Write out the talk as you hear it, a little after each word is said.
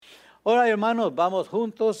Ahora, hermanos, vamos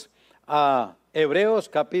juntos a Hebreos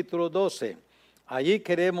capítulo 12. Allí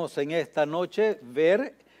queremos en esta noche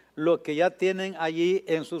ver lo que ya tienen allí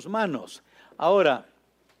en sus manos. Ahora,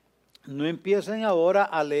 no empiecen ahora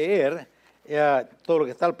a leer todo lo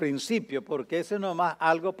que está al principio, porque ese no es más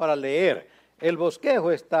algo para leer. El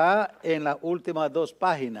bosquejo está en las últimas 2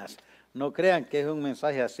 páginas. No crean que es un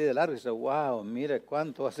mensaje así de largo y dicen, wow, mire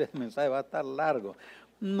cuánto ese mensaje va a estar largo.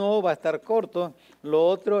 No, va a estar corto. Lo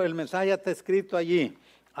otro, el mensaje ya está escrito allí.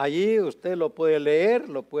 Allí usted lo puede leer,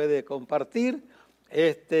 lo puede compartir.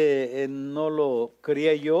 No lo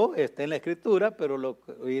crié yo, está en la escritura, pero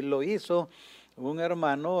lo hizo un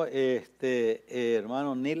hermano,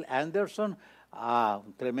 hermano Neil Anderson,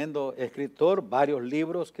 un tremendo escritor, varios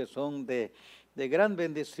libros que son de gran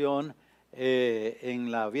bendición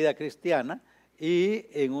en la vida cristiana. Y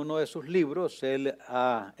en uno de sus libros él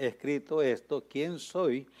ha escrito esto: ¿quién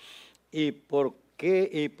soy y por qué?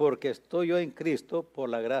 Y porque estoy yo en Cristo, por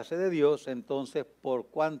la gracia de Dios, entonces por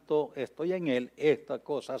cuanto estoy en Él, estas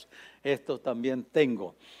cosas, esto también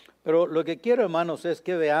tengo. Pero lo que quiero, hermanos, es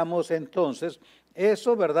que veamos entonces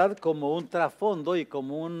eso, ¿verdad?, como un trasfondo y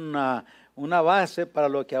como una base para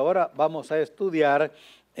lo que ahora vamos a estudiar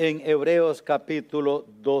en Hebreos capítulo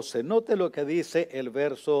 12. Note lo que dice el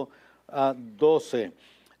verso 12.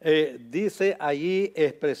 Dice allí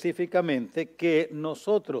específicamente que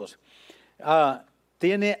nosotros,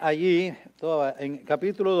 tiene allí, en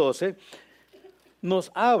capítulo 12,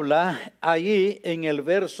 nos habla allí en el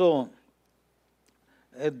verso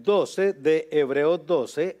 12 de Hebreos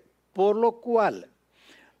 12, por lo cual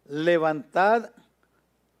levantad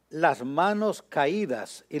las manos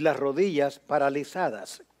caídas y las rodillas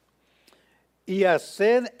paralizadas y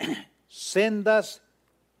haced sendas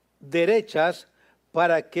derechas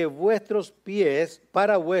para que vuestros pies,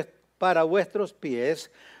 para vuestros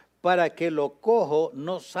pies, para que lo cojo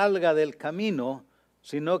no salga del camino,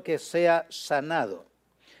 sino que sea sanado.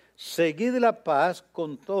 Seguid la paz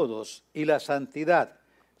con todos y la santidad,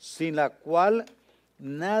 sin la cual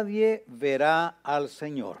nadie verá al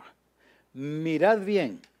Señor. Mirad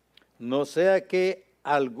bien, no sea que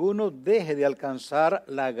alguno deje de alcanzar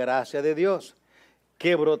la gracia de Dios,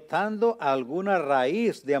 que brotando alguna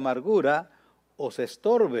raíz de amargura os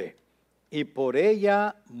estorbe, y por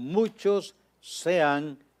ella muchos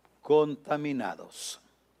sean contaminados.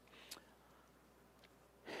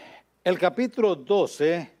 El capítulo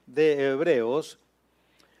 12 de Hebreos,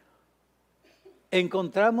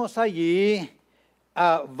 encontramos allí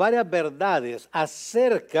varias verdades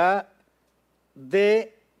acerca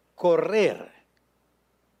de correr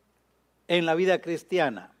en la vida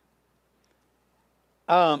cristiana.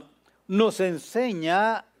 Nos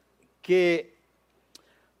enseña que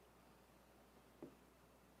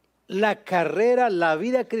la carrera, la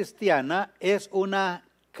vida cristiana es una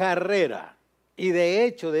carrera. Y de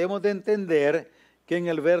hecho debemos de entender que en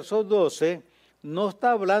el verso 12 no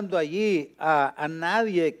está hablando allí a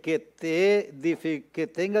nadie que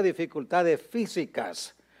tenga dificultades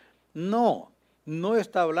físicas. No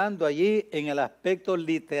está hablando allí en el aspecto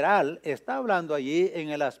literal, está hablando allí en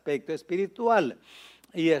el aspecto espiritual.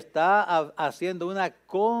 Y está haciendo una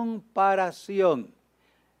comparación.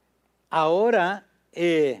 Ahora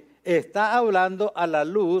está hablando a la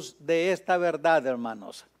luz de esta verdad,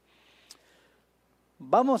 hermanos.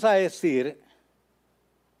 Vamos a decir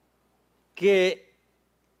que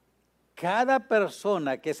cada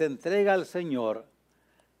persona que se entrega al Señor,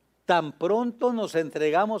 tan pronto nos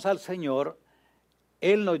entregamos al Señor,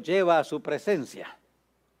 Él nos lleva a su presencia.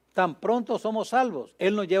 Tan pronto somos salvos,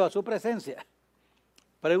 Él nos lleva a su presencia.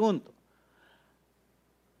 Pregunto,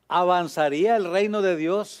 ¿avanzaría el reino de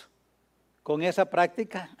Dios con esa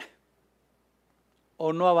práctica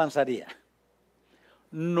o no avanzaría?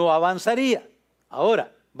 No avanzaría.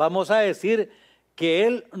 Ahora, vamos a decir que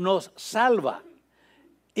Él nos salva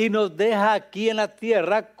y nos deja aquí en la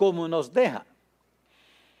tierra como nos deja.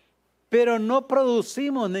 Pero no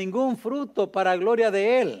producimos ningún fruto para gloria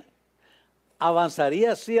de Él.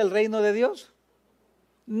 ¿Avanzaría así el reino de Dios?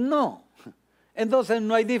 No. Entonces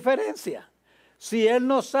no hay diferencia. Si Él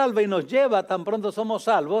nos salva y nos lleva tan pronto somos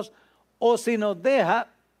salvos, o si nos deja,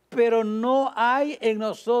 pero no hay en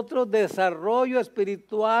nosotros desarrollo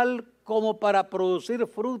espiritual como para producir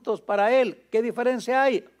frutos para Él. ¿Qué diferencia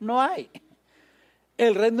hay? No hay.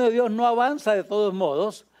 El reino de Dios no avanza de todos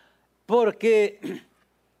modos porque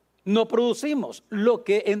no producimos. Lo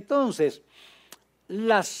que entonces,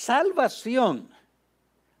 la salvación,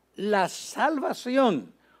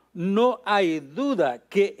 no hay duda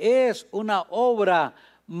que es una obra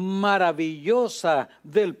maravillosa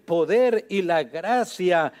del poder y la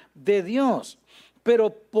gracia de Dios.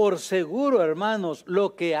 Pero por seguro, hermanos,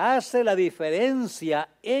 lo que hace la diferencia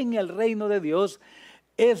en el reino de Dios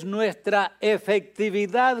es nuestra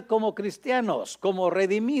efectividad como cristianos, como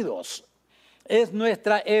redimidos. Es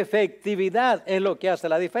nuestra efectividad, es lo que hace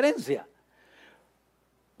la diferencia.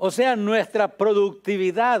 O sea, nuestra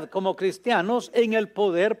productividad como cristianos en el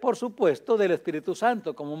poder, por supuesto, del Espíritu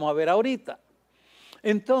Santo, como vamos a ver ahorita.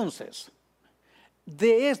 Entonces,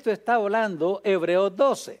 de esto está hablando Hebreos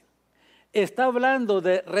 12. Está hablando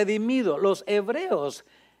de redimidos. Los hebreos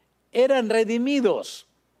eran redimidos,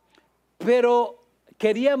 pero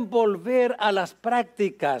querían volver a las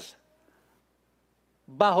prácticas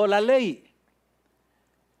bajo la ley.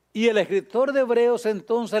 Y el escritor de Hebreos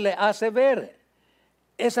entonces le hace ver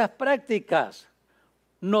esas prácticas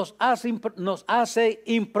nos hace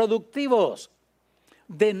improductivos.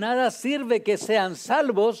 De nada sirve que sean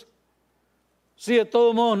salvos si de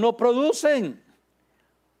todos modos no producen.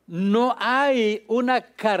 No hay una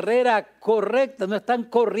carrera correcta, no están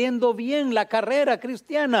corriendo bien la carrera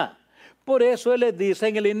cristiana. Por eso él les dice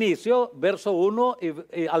en el inicio, verso 1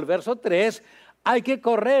 y al verso 3, hay que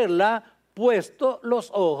correrla puesto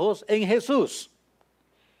los ojos en Jesús.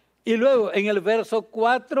 Y luego en el verso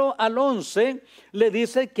 4 al 11 le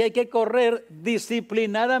dice que hay que correr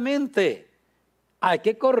disciplinadamente. Hay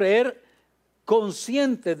que correr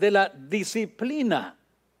consciente de la disciplina.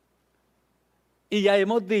 Y ya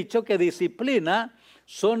hemos dicho que disciplina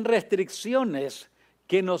son restricciones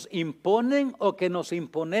que nos imponen o que nos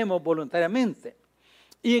imponemos voluntariamente.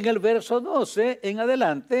 Y en el verso 12 en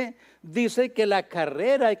adelante dice que la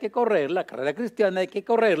carrera hay que correrla, la carrera cristiana hay que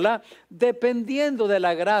correrla dependiendo de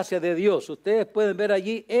la gracia de Dios. Ustedes pueden ver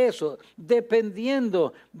allí eso,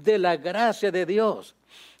 dependiendo de la gracia de Dios.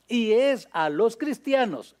 Y es a los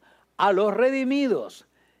cristianos, a los redimidos,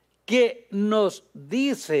 que nos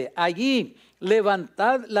dice allí,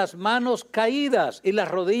 levantad las manos caídas y las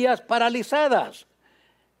rodillas paralizadas.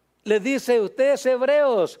 Les dice, ustedes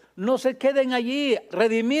hebreos, no se queden allí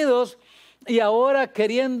redimidos y ahora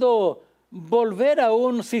queriendo volver a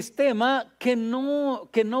un sistema que no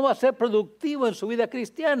va a ser productivo en su vida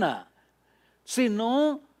cristiana,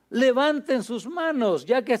 sino levanten sus manos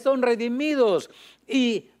ya que son redimidos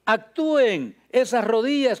y actúen esas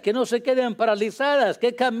rodillas, que no se queden paralizadas,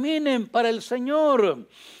 que caminen para el Señor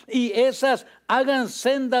y esas hagan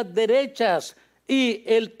sendas derechas. Y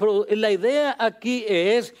la idea aquí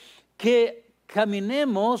es que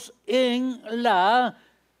caminemos en la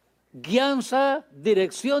guianza,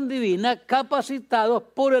 dirección divina, capacitados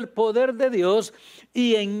por el poder de Dios,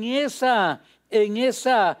 y en esa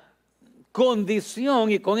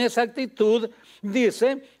condición y con esa actitud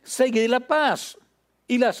dice, seguid la paz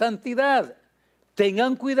y la santidad.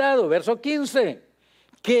 Tengan cuidado, verso 15,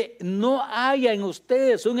 que no haya en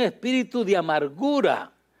ustedes un espíritu de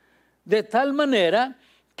amargura, de tal manera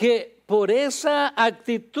que por esa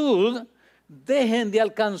actitud dejen de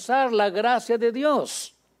alcanzar la gracia de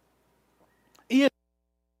Dios. Y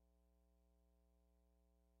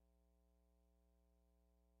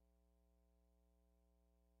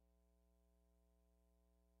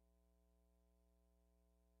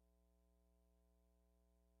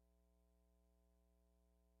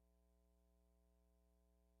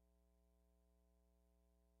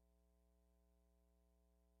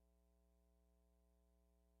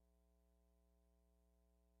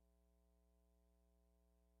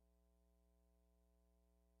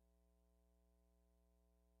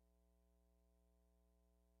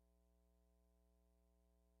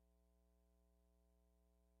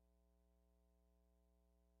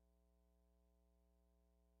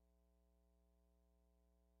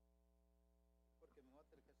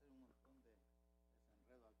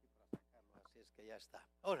así es que ya está.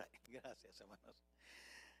 Ahora, gracias, hermanos.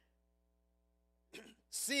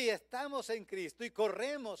 Si estamos en Cristo y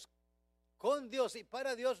corremos con Dios y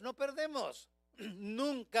para Dios, no perdemos.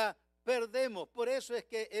 Nunca perdemos. Por eso es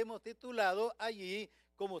que hemos titulado allí,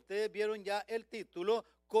 como ustedes vieron ya el título,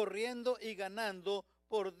 Corriendo y ganando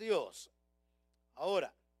por Dios.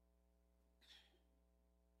 Ahora,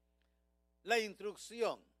 la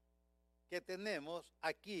instrucción que tenemos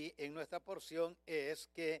aquí en nuestra porción es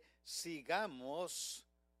que sigamos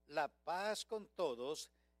la paz con todos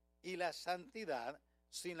y la santidad,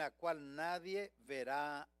 sin la cual nadie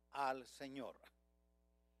verá al Señor.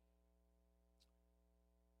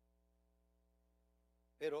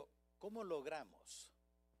 Pero, ¿cómo logramos?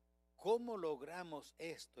 ¿Cómo logramos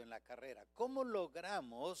esto en la carrera? ¿Cómo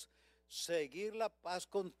logramos seguir la paz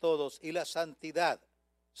con todos y la santidad,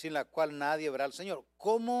 sin la cual nadie verá al Señor?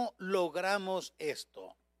 ¿Cómo logramos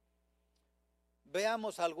esto?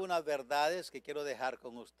 Veamos algunas verdades que quiero dejar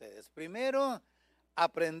con ustedes. Primero,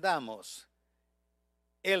 aprendamos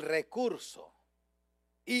el recurso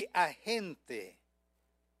y agente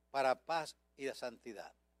para paz y la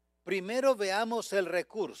santidad. Primero veamos el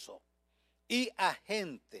recurso y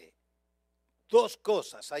agente. Dos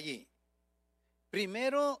cosas allí.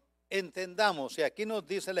 Primero entendamos, y aquí nos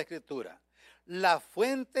dice la Escritura, la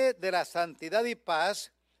fuente de la santidad y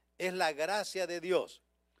paz es la gracia de Dios.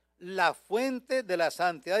 La fuente de la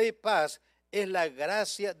santidad y paz es la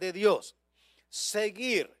gracia de Dios.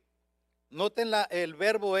 Seguir. Noten el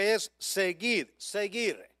verbo es seguir,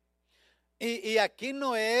 seguir. Y aquí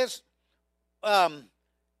no es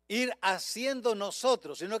ir haciendo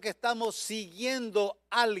nosotros, sino que estamos siguiendo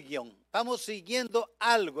a alguien, estamos siguiendo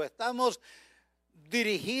algo, estamos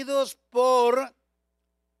dirigidos por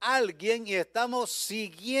alguien y estamos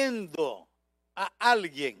siguiendo a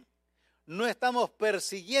alguien. No estamos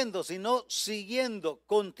persiguiendo, sino siguiendo,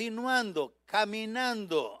 continuando,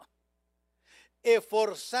 caminando,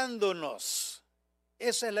 esforzándonos.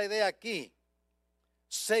 Esa es la idea aquí.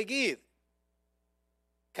 Seguir,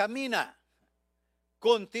 camina,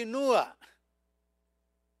 continúa,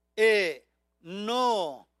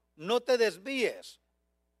 no te desvíes,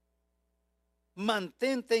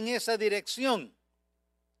 mantente en esa dirección.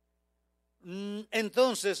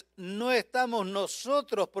 Entonces no estamos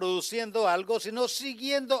nosotros produciendo algo, sino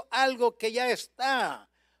siguiendo algo que ya está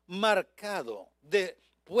marcado,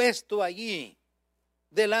 puesto allí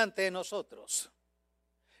delante de nosotros.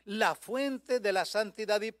 La fuente de la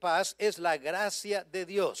santidad y paz es la gracia de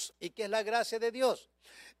Dios. ¿Y qué es la gracia de Dios?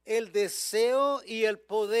 El deseo y el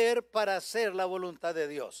poder para hacer la voluntad de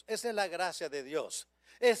Dios. Esa es la gracia de Dios.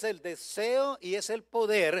 Es el deseo y es el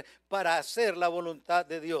poder para hacer la voluntad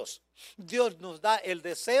de Dios. Dios nos da el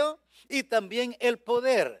deseo y también el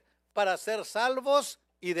poder para ser salvos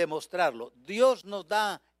y demostrarlo. Dios nos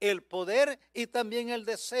da el poder y también el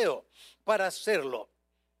deseo para hacerlo.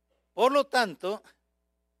 Por lo tanto,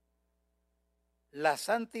 la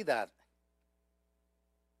santidad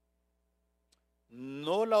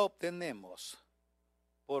no la obtenemos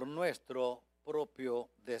por nuestro propio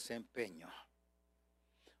desempeño.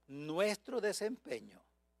 Nuestro desempeño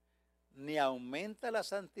ni aumenta la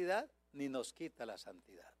santidad ni nos quita la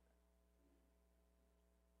santidad.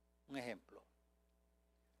 Un ejemplo.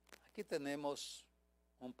 Aquí tenemos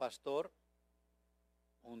un pastor,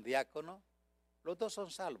 un diácono. Los dos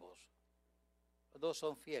son salvos. Los dos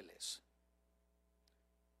son fieles.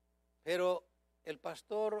 Pero el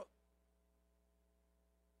pastor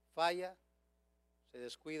falla, se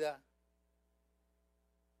descuida,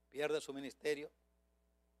 pierde su ministerio,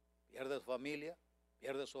 pierde su familia,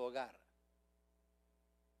 pierde su hogar.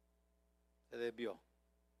 Se desvió.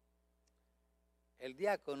 El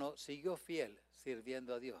diácono siguió fiel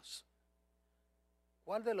sirviendo a Dios.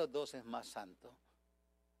 ¿Cuál de los dos es más santo?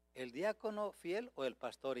 ¿El diácono fiel o el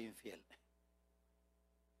pastor infiel?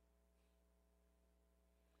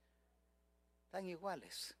 Están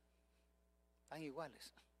iguales. Están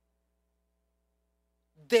iguales.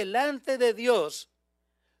 Delante de Dios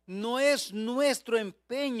no es nuestro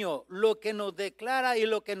empeño lo que nos declara y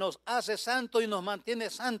lo que nos hace santos y nos mantiene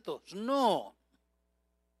santos. No.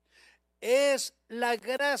 Es la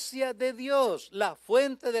gracia de Dios. La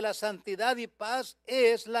fuente de la santidad y paz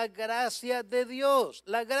es la gracia de Dios.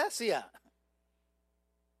 La gracia.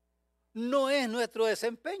 No es nuestro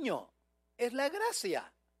desempeño. Es la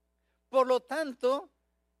gracia. Por lo tanto,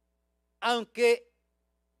 aunque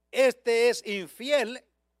este es infiel,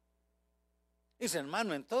 dice,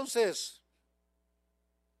 hermano, entonces,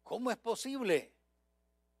 ¿cómo es posible?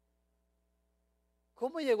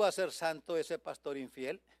 ¿Cómo llegó a ser santo ese pastor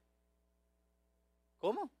infiel?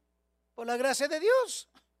 ¿Cómo? Por la gracia de Dios.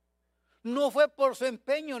 No fue por su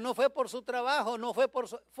empeño, no fue por su trabajo,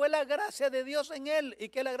 fue la gracia de Dios en él. ¿Y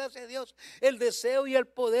qué es la gracia de Dios? El deseo y el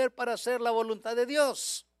poder para hacer la voluntad de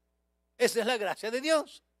Dios. Esa es la gracia de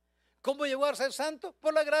Dios. ¿Cómo llegó a ser santo?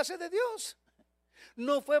 Por la gracia de Dios.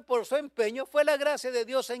 No fue por su empeño, fue la gracia de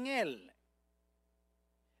Dios en él.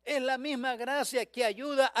 Es la misma gracia que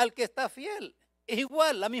ayuda al que está fiel. Es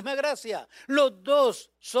igual, la misma gracia. Los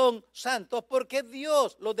dos son santos porque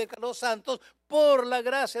Dios los declaró santos por la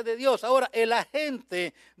gracia de Dios. Ahora, el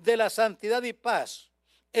agente de la santidad y paz,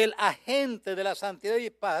 el agente de la santidad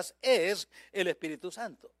y paz es el Espíritu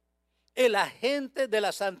Santo. El agente de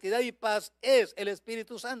la santidad y paz es el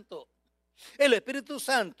Espíritu Santo. El Espíritu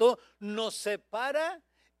Santo nos separa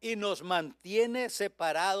y nos mantiene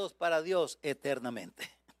separados para Dios eternamente.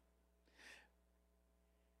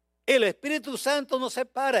 El Espíritu Santo nos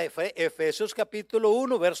separa. Efesios capítulo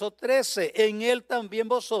 1, verso 13. En él también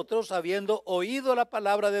vosotros, habiendo oído la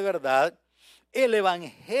palabra de verdad, el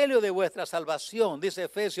evangelio de vuestra salvación, dice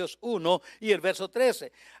Efesios 1 y el verso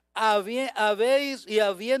 13. habéis y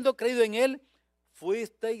habiendo creído en él,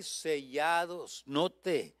 fuisteis sellados,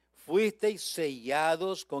 note, fuisteis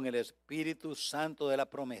sellados con el Espíritu Santo de la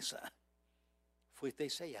promesa.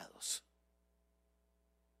 Fuisteis sellados.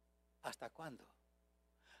 ¿Hasta cuándo?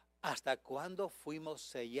 ¿Hasta cuándo fuimos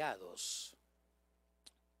sellados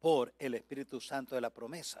por el Espíritu Santo de la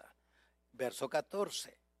promesa? Verso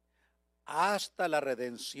 14. Hasta la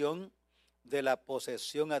redención de la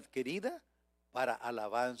posesión adquirida para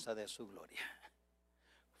alabanza de su gloria.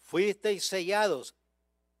 Fuisteis sellados.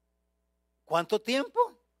 ¿Cuánto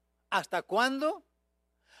tiempo? ¿Hasta cuándo?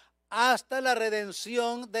 Hasta la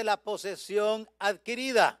redención de la posesión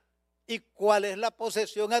adquirida. ¿Y cuál es la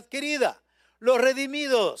posesión adquirida? Los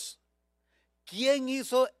redimidos. ¿Quién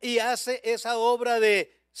hizo y hace esa obra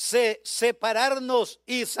de separarnos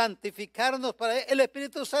y santificarnos para él? El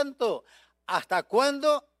Espíritu Santo. ¿Hasta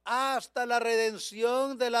cuándo? Hasta la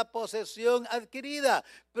redención de la posesión adquirida.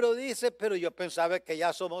 Pero dice, pero yo pensaba que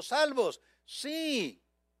ya somos salvos. Sí,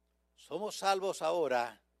 somos salvos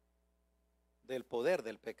ahora del poder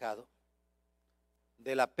del pecado,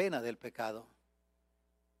 de la pena del pecado,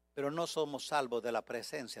 pero no somos salvos de la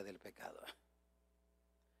presencia del pecado.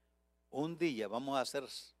 Un día vamos a ser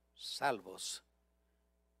salvos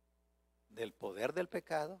del poder del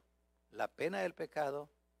pecado, la pena del pecado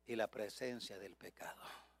y la presencia del pecado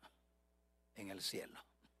en el cielo.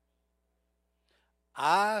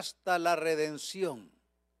 Hasta la redención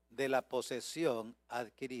de la posesión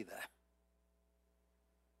adquirida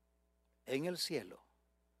en el cielo.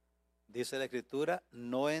 Dice la Escritura,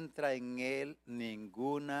 no entra en él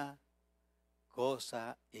ninguna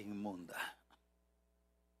cosa inmunda.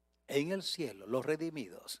 En el cielo, los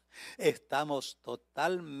redimidos, estamos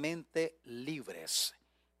totalmente libres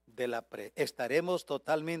estaremos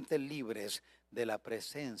totalmente libres de la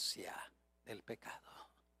presencia del pecado.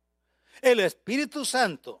 El Espíritu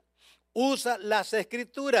Santo usa las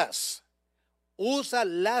Escrituras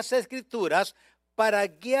para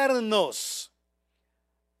guiarnos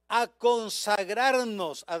a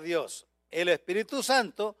consagrarnos a Dios. El Espíritu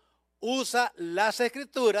Santo usa las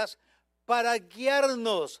Escrituras para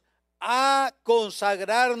guiarnos a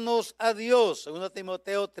consagrarnos a Dios. 2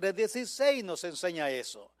 Timoteo 3:16 nos enseña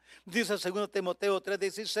eso. Dice 2 Timoteo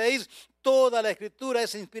 3:16, toda la Escritura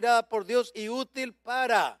es inspirada por Dios y útil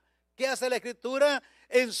para. ¿Qué hace la Escritura?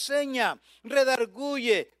 Enseña,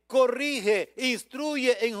 redarguye, corrige,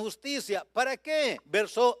 instruye en justicia. ¿Para qué?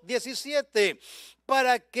 Verso 17.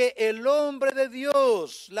 Para que el hombre de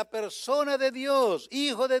Dios, la persona de Dios,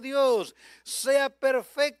 hijo de Dios, sea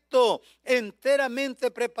perfecto,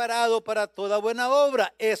 enteramente preparado para toda buena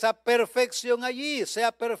obra. Esa perfección allí,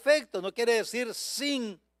 sea perfecto, no quiere decir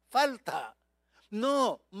sin falta.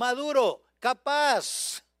 No, maduro,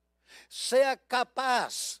 capaz, sea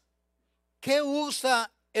capaz. ¿Qué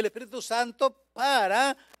usa el Espíritu Santo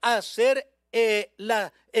para hacer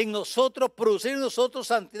en nosotros, producir en nosotros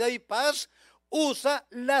santidad y paz? Usa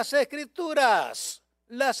las Escrituras.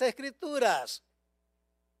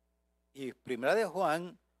 Y 1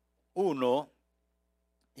 Juan 1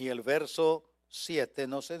 y el verso 7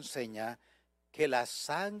 nos enseña que la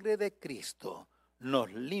sangre de Cristo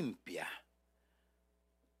nos limpia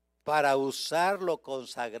para usar lo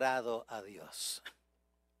consagrado a Dios.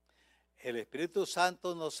 El Espíritu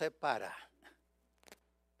Santo nos separa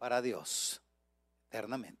para Dios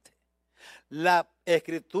eternamente. La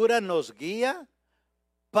Escritura nos guía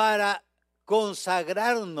para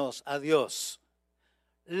consagrarnos a Dios.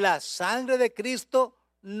 La sangre de Cristo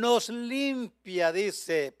nos limpia,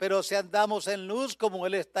 dice, pero si andamos en luz como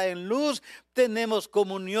Él está en luz, tenemos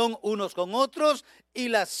comunión unos con otros y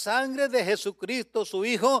la sangre de Jesucristo, su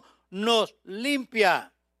Hijo, nos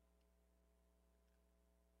limpia.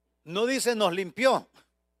 No dice nos limpió,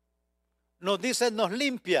 nos dice nos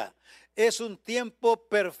limpia. Es un tiempo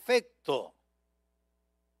perfecto.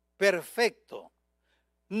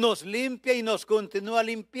 Nos limpia y nos continúa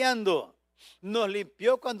limpiando. Nos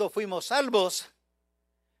limpió cuando fuimos salvos,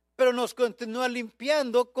 pero nos continúa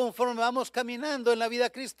limpiando conforme vamos caminando en la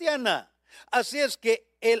vida cristiana. Así es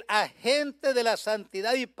que el agente de la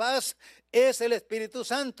santidad y paz es el Espíritu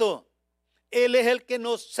Santo. Él es el que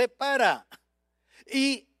nos separa.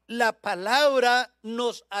 Y la palabra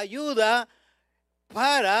nos ayuda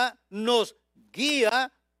nos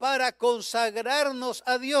guía para consagrarnos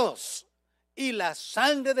a Dios. Y la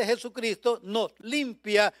sangre de Jesucristo nos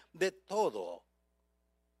limpia de todo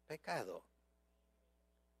pecado.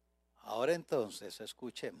 Ahora entonces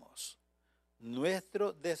escuchemos.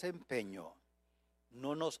 Nuestro desempeño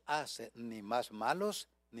no nos hace ni más malos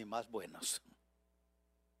ni más buenos.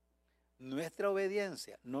 Nuestra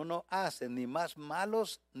obediencia no nos hace ni más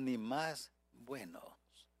malos ni más buenos.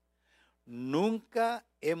 Nunca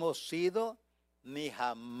hemos sido ni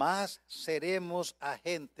jamás seremos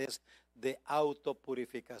agentes de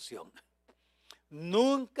autopurificación.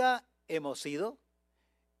 Nunca hemos sido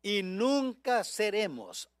y nunca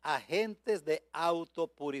seremos agentes de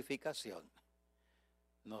autopurificación.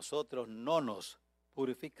 Nosotros no nos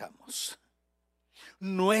purificamos.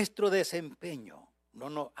 Nuestro desempeño no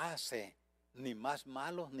nos hace ni más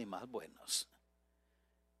malos ni más buenos.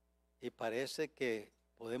 Y parece que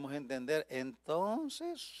podemos entender,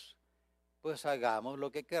 entonces, pues hagamos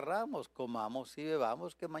lo que querramos, comamos y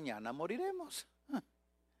bebamos, que mañana moriremos.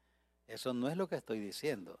 Eso no es lo que estoy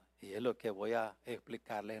diciendo, y es lo que voy a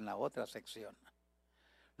explicarles en la otra sección.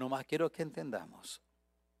 Nomás quiero que entendamos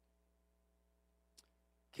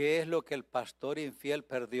qué es lo que el pastor infiel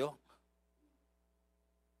perdió.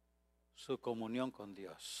 Su comunión con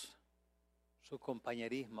Dios, su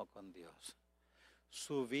compañerismo con Dios,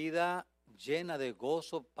 su vida llena de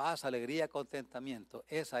gozo, paz, alegría, contentamiento.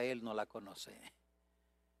 Esa él no la conoce.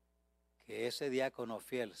 Que ese diácono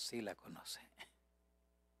fiel sí la conoce.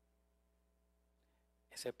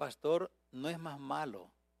 Ese pastor no es más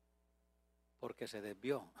malo porque se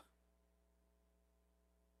desvió.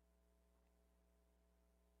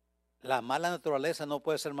 La mala naturaleza no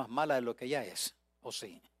puede ser más mala de lo que ya es, ¿o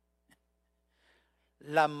sí?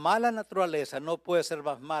 La mala naturaleza no puede ser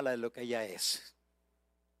más mala de lo que ya es.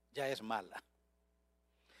 Ya es mala.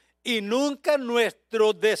 Y nunca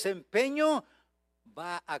nuestro desempeño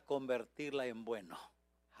va a convertirla en bueno.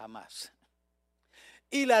 Jamás.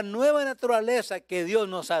 Y la nueva naturaleza que Dios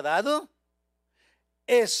nos ha dado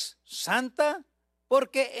es santa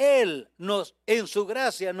porque Él en su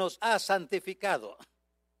gracia nos ha santificado.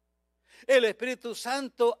 El Espíritu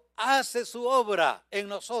Santo hace su obra en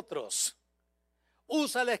nosotros.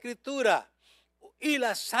 Usa la Escritura y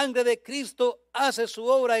la sangre de Cristo hace su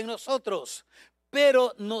obra en nosotros.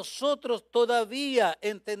 Pero nosotros todavía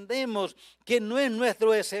entendemos que no es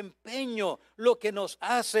nuestro desempeño lo que nos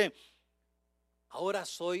hace. Ahora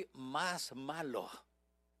soy más malo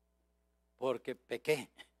porque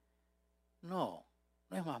pequé. No,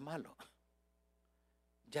 no es más malo.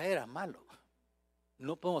 Ya era malo.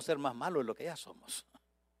 No podemos ser más malos de lo que ya somos.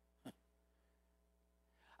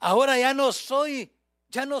 Ahora ya no soy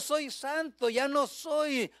santo, ya no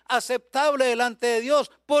soy aceptable delante de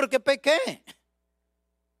Dios porque pequé.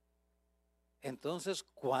 Entonces,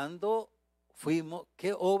 ¿cuándo fuimos?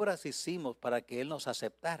 ¿Qué obras hicimos para que Él nos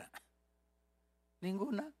aceptara?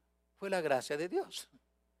 Ninguna. Fue la gracia de Dios.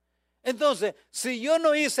 Entonces, si yo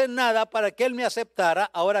no hice nada para que Él me aceptara,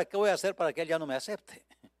 ahora ¿qué voy a hacer para que Él ya no me acepte?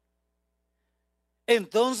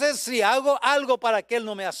 Entonces, si hago algo para que Él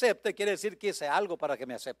no me acepte, quiere decir que hice algo para que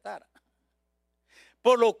me aceptara.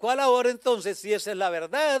 Por lo cual ahora entonces, si esa es la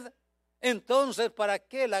verdad, entonces ¿para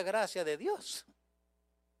qué la gracia de Dios?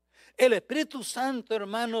 El Espíritu Santo,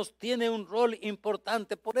 hermanos, tiene un rol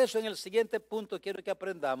importante. Por eso en el siguiente punto quiero que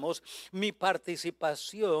aprendamos mi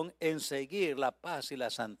participación en seguir la paz y la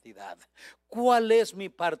santidad. ¿Cuál es mi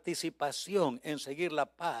participación en seguir la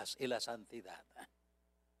paz y la santidad?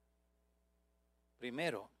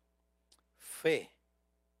 Primero, fe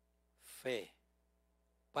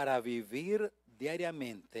para vivir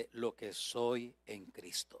diariamente lo que soy en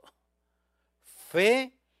Cristo.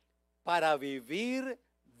 Fe para vivir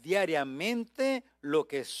diariamente lo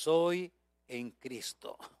que soy en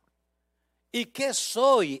Cristo. ¿Y qué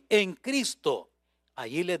soy en Cristo?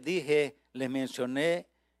 Allí les mencioné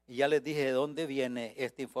y ya les dije de dónde viene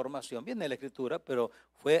esta información. Viene de la Escritura, pero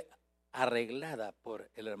fue arreglada por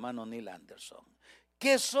el hermano Neil Anderson.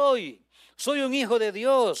 ¿Qué soy? Soy un hijo de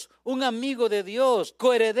Dios, un amigo de Dios,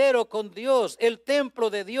 coheredero con Dios, el templo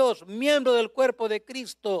de Dios, miembro del cuerpo de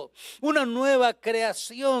Cristo, una nueva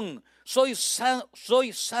creación. Soy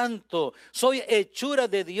santo, soy hechura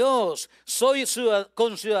de Dios, soy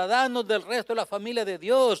conciudadano del resto de la familia de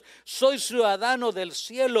Dios, soy ciudadano del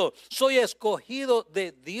cielo, soy escogido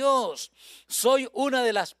de Dios, soy una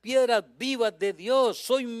de las piedras vivas de Dios,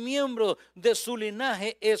 soy miembro de su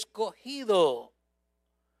linaje escogido.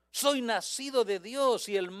 Soy nacido de Dios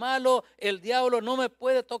y el malo, el diablo no me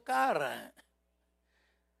puede tocar.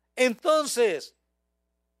 Entonces,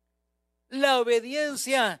 la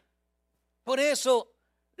obediencia, por eso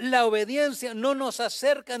la obediencia no nos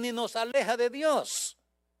acerca ni nos aleja de Dios.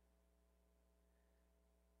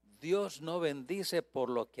 Dios no bendice por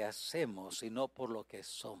lo que hacemos, sino por lo que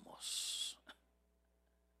somos.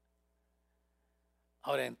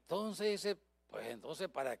 Ahora entonces dice, pues entonces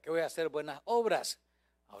 ¿para qué voy a hacer buenas obras?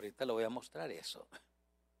 Ahorita le voy a mostrar eso.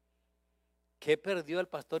 ¿Qué perdió el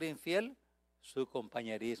pastor infiel? Su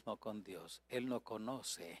compañerismo con Dios. Él no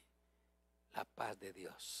conoce la paz de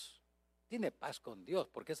Dios. tiene paz con Dios,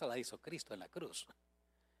 porque esa la hizo Cristo en la cruz.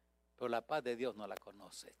 Pero la paz de Dios no la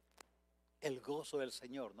conoce. El gozo del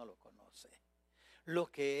Señor no lo conoce. Lo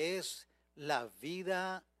que es la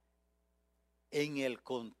vida en el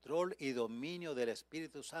control y dominio del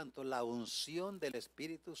Espíritu Santo, la unción del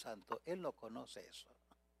Espíritu Santo, él no conoce eso.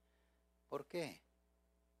 ¿Por qué?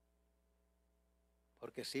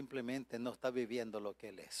 Porque simplemente no está viviendo lo que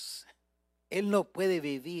él es. Él no puede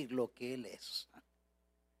vivir lo que él es.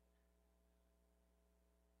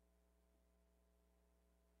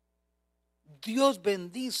 Dios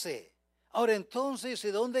bendice. Ahora entonces,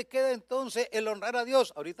 ¿y dónde queda entonces el honrar a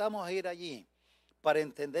Dios? Ahorita vamos a ir allí para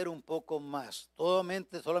entender un poco más.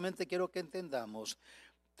 Solamente quiero que entendamos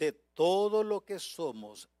que todo lo que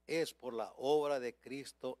somos es por la obra de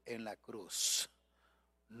Cristo en la cruz,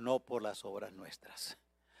 no por las obras nuestras.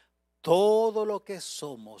 Todo lo que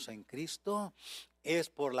somos en Cristo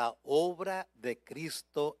es por la obra de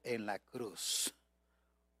Cristo en la cruz,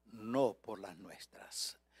 no por las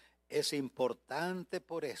nuestras. Es importante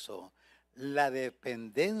por eso la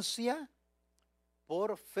dependencia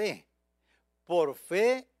por fe. Por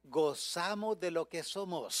fe gozamos de lo que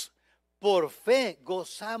somos. Por fe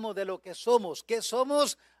gozamos de lo que somos. ¿Qué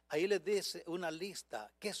somos? Ahí les dice una lista.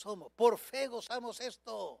 ¿Qué somos? Por fe gozamos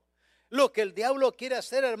esto. Lo que el diablo quiere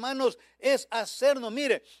hacer, hermanos, es hacernos,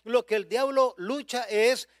 mire, lo que el diablo lucha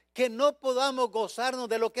es que no podamos gozarnos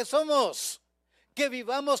de lo que somos. Que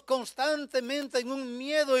vivamos constantemente en un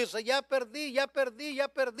miedo y dice, ya perdí.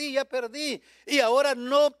 Y ahora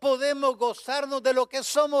no podemos gozarnos de lo que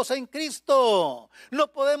somos en Cristo.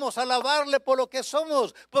 No podemos alabarle por lo que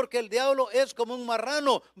somos, porque el diablo es como un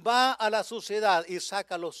marrano, va a la suciedad y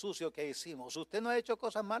saca lo sucio que hicimos. ¿Usted no ha hecho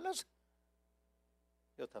cosas malas?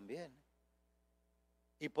 Yo también.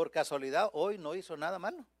 Y por casualidad hoy no hizo nada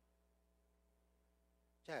malo.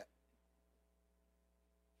 Ya.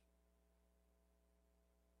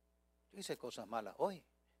 Yo hice cosas malas hoy.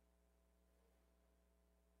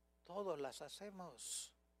 Todos las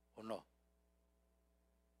hacemos, ¿o no?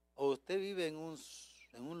 O usted vive en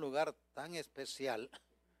un lugar tan especial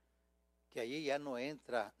que allí ya no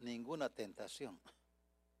entra ninguna tentación.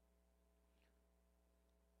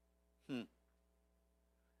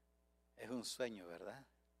 Es un sueño, ¿verdad?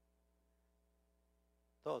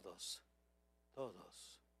 Todos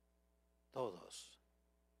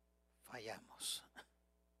fallamos.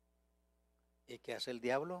 ¿Y qué hace el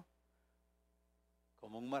diablo?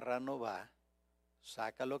 Como un marrano va,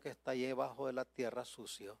 saca lo que está ahí debajo de la tierra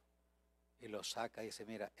sucio y lo saca y dice,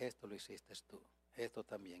 mira, esto lo hiciste tú, esto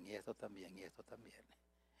también, y esto también, y esto también.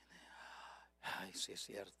 Ay, sí es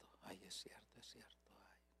cierto, ay, es cierto. Ay.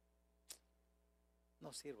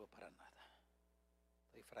 No sirvo para nada,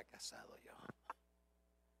 estoy fracasado yo.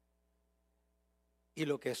 ¿Y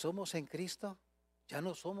lo que somos en Cristo? ¿Ya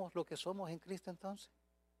no somos lo que somos en Cristo entonces?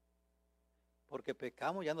 Porque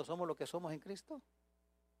pecamos, ya no somos lo que somos en Cristo.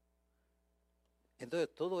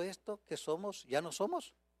 Entonces, todo esto que somos, ya no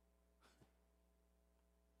somos.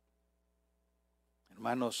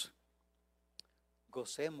 Hermanos,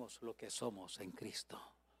 gocemos lo que somos en Cristo.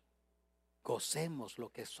 Gocemos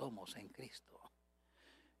lo que somos en Cristo.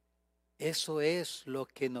 Eso es lo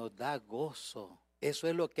que nos da gozo. Eso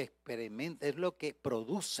es lo que experimenta, es lo que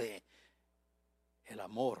produce el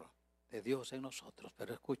amor de Dios en nosotros.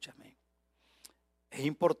 Pero escúchame. Es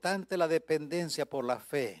importante la dependencia por la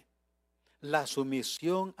fe, la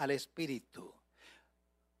sumisión al Espíritu,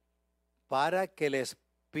 para que el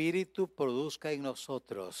Espíritu produzca en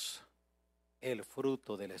nosotros el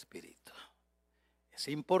fruto del Espíritu. Es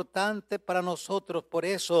importante para nosotros, por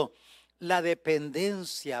eso, la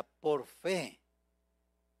dependencia por fe.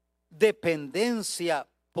 Dependencia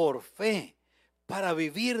por fe, para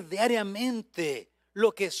vivir diariamente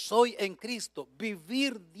lo que soy en Cristo,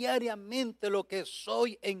 vivir diariamente lo que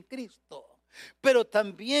soy en Cristo, pero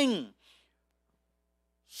también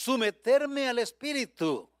someterme al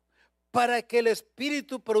Espíritu para que el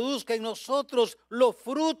Espíritu produzca en nosotros los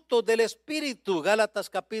frutos del Espíritu. Gálatas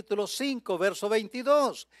capítulo 5, verso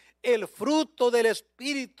 22. El fruto del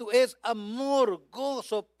Espíritu es amor,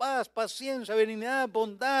 gozo, paz, paciencia, benignidad,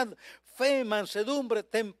 bondad, fe, mansedumbre,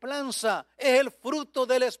 templanza. Es el fruto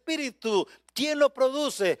del Espíritu. ¿Quién lo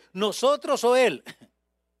produce? ¿Nosotros o Él?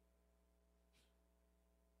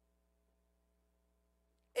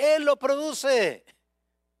 Él lo produce.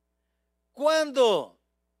 ¿Cuándo?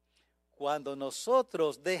 Cuando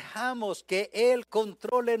nosotros dejamos que Él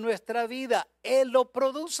controle nuestra vida, Él lo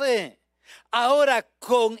produce. Ahora,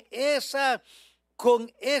 con esa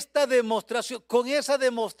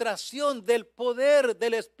demostración del poder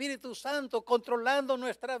del Espíritu Santo controlando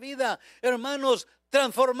nuestra vida, hermanos,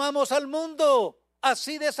 transformamos al mundo.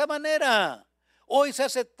 así de esa manera. Hoy se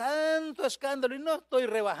hace tanto escándalo, y no estoy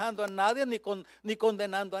rebajando a nadie ni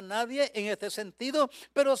condenando a nadie en este sentido,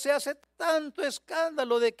 pero se hace tanto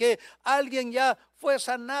escándalo de que alguien ya fue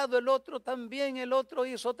sanado, el otro también, el otro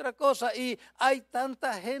hizo otra cosa, y hay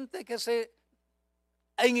tanta gente que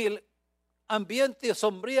en el ambiente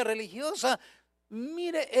sombría religiosa,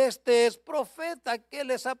 mire, este es profeta,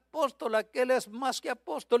 aquel es apóstol, aquel es más que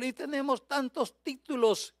apóstol, y tenemos tantos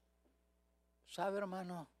títulos. ¿Sabe,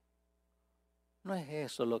 hermano? ¿No es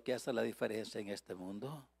eso lo que hace la diferencia en este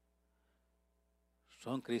mundo?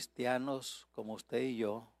 Son cristianos como usted y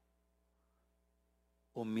yo,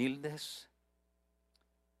 humildes,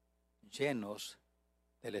 llenos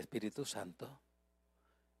del Espíritu Santo.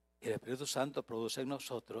 Y el Espíritu Santo produce en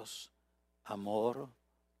nosotros amor,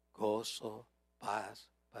 gozo, paz,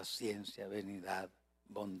 paciencia, benignidad,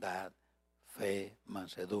 bondad, fe,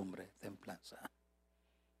 mansedumbre, templanza.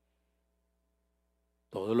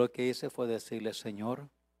 Todo lo que hice fue decirle: Señor,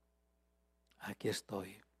 aquí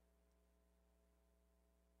estoy.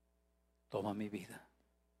 Toma mi vida.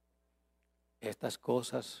 Estas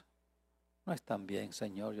cosas no están bien,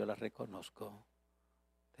 Señor, yo las reconozco.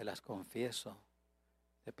 Te las confieso.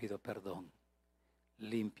 Te pido perdón.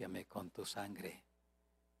 Límpiame con tu sangre.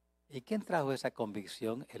 ¿Y quién trajo esa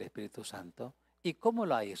convicción? El Espíritu Santo. ¿Y cómo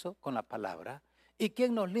la hizo? Con la palabra. ¿Y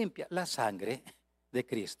quién nos limpia? La sangre de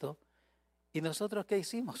Cristo. ¿Y nosotros qué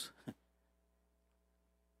hicimos?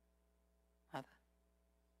 Nada.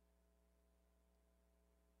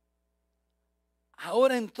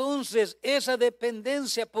 Ahora entonces, esa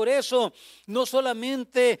dependencia, por eso no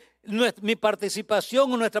solamente mi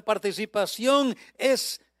participación o nuestra participación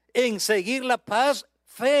es en seguir la paz,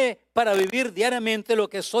 fe para vivir diariamente lo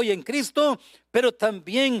que soy en Cristo, pero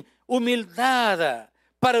también humildad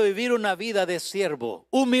para vivir una vida de siervo.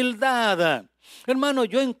 Humildad. Hermano,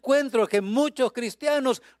 yo encuentro que muchos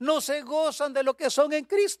cristianos no se gozan de lo que son en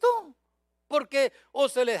Cristo, porque o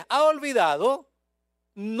se les ha olvidado,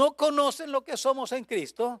 no conocen lo que somos en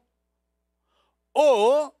Cristo,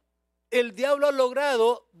 o el diablo ha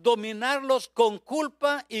logrado dominarlos con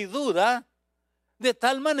culpa y duda, de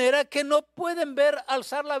tal manera que no pueden ver,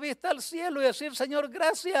 alzar la vista al cielo y decir: Señor,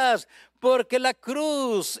 gracias, porque la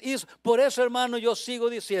cruz hizo. Por eso, hermano, yo sigo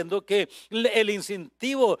diciendo que el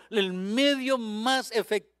incentivo, el medio más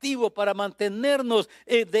efectivo para mantenernos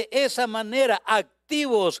de esa manera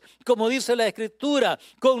activos, como dice la Escritura,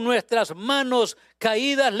 con nuestras manos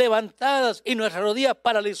caídas, levantadas y nuestras rodillas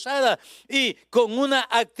paralizadas, y con una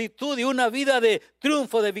actitud y una vida de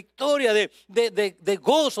triunfo, de victoria, de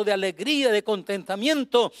gozo, de alegría, de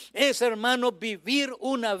contentamiento, es, hermano, vivir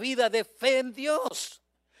una vida de fe en Dios.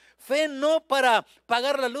 Fe no para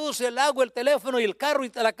pagar la luz, el agua, el teléfono y el carro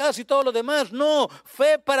y la casa y todo lo demás. No,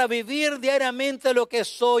 fe para vivir diariamente lo que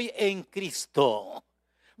soy en Cristo.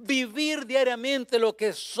 Vivir diariamente lo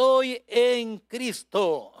que soy en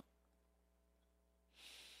Cristo.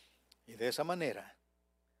 Y de esa manera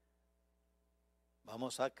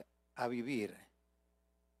vamos a vivir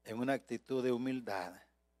en una actitud de humildad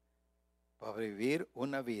para vivir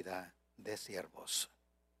una vida de siervos.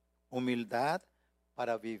 Humildad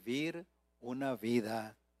para vivir una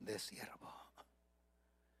vida de siervo.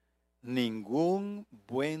 Ningún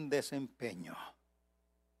buen desempeño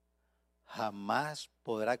jamás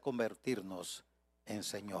podrá convertirnos en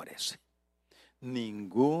señores.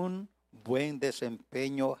 Ningún buen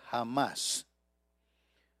desempeño jamás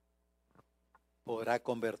podrá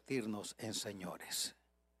convertirnos en señores.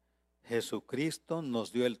 Jesucristo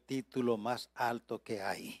nos dio el título más alto que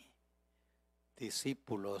hay: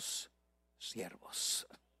 discípulos siervos.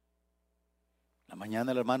 La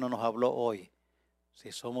mañana el hermano nos habló hoy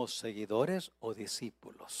si somos seguidores o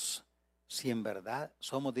discípulos. Si en verdad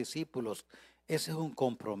somos discípulos, ese es un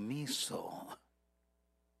compromiso.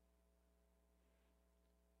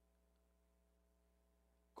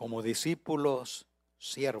 Como discípulos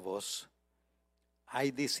siervos, hay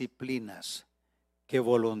disciplinas que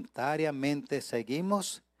voluntariamente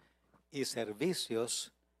seguimos y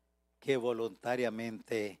servicios que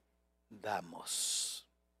voluntariamente damos.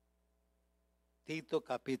 Tito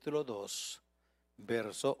capítulo 2,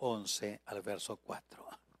 verso 11 al verso 4.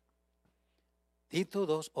 Tito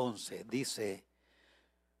 2:11 dice: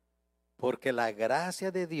 porque la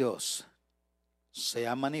gracia de Dios se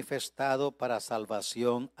ha manifestado para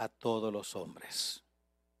salvación a todos los hombres.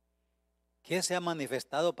 ¿Qué se ha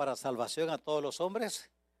manifestado para salvación a todos los hombres?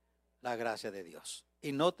 La gracia de Dios.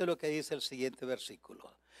 Y note lo que dice el siguiente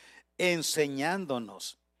versículo: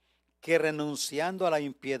 enseñándonos que renunciando a la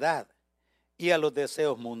impiedad y a los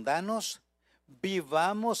deseos mundanos,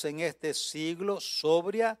 vivamos en este siglo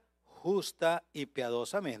sobria, justa y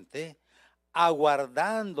piadosamente,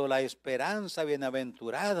 aguardando la esperanza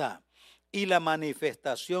bienaventurada y la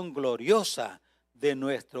manifestación gloriosa de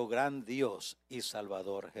nuestro gran Dios y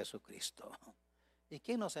Salvador Jesucristo. ¿Y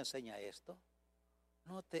quién nos enseña esto?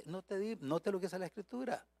 Note lo que dice la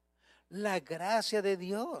Escritura. La gracia de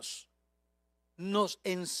Dios nos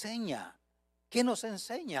enseña. ¿Qué nos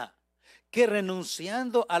enseña? Que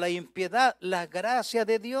renunciando a la impiedad, la gracia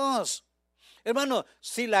de Dios. Hermano,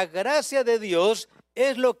 si la gracia de Dios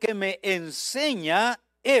es lo que me enseña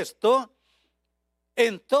esto,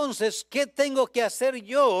 entonces, ¿qué tengo que hacer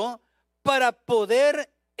yo para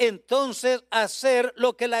poder entonces hacer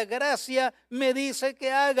lo que la gracia me dice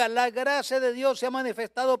que haga? La gracia de Dios se ha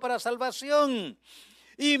manifestado para salvación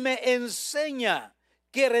y me enseña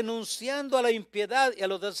que renunciando a la impiedad y a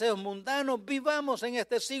los deseos mundanos, vivamos en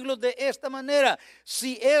este siglo de esta manera.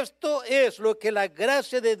 Si esto es lo que la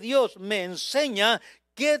gracia de Dios me enseña,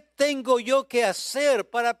 ¿qué tengo yo que hacer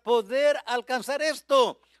para poder alcanzar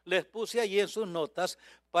esto? Les puse allí en sus notas,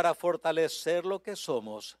 para fortalecer lo que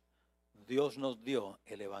somos, Dios nos dio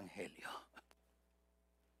el Evangelio.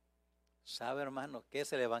 ¿Sabe, hermano, qué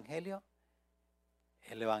es el Evangelio?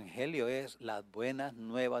 El Evangelio es las buenas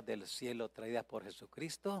nuevas del cielo traídas por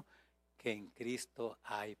Jesucristo, que en Cristo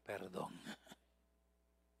hay perdón.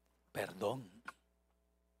 Perdón.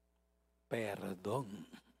 Perdón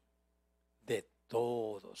de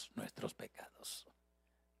todos nuestros pecados.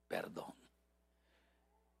 Perdón.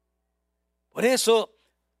 Por eso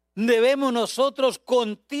debemos nosotros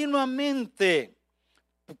continuamente,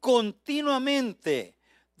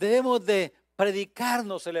 debemos de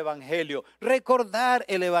predicarnos el Evangelio, recordar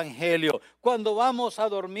el Evangelio. Cuando vamos a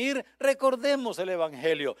dormir, recordemos el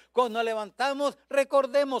Evangelio. Cuando nos levantamos,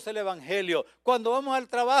 recordemos el Evangelio. Cuando vamos al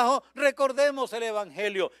trabajo, recordemos el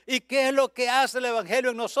Evangelio. ¿Y qué es lo que hace el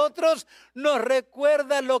Evangelio en nosotros? Nos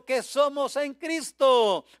recuerda lo que somos en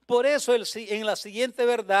Cristo. Por eso en la siguiente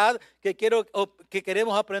verdad que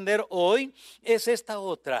queremos aprender hoy es esta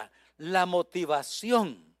otra, la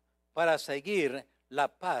motivación para seguir la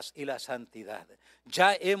paz y la santidad.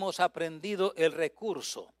 Ya hemos aprendido el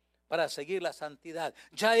recurso para seguir la santidad.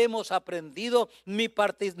 Ya hemos aprendido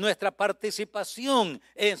nuestra participación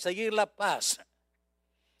en seguir la paz.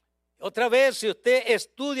 Otra vez, si usted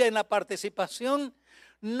estudia en la participación,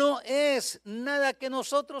 no es nada que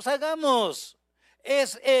nosotros hagamos.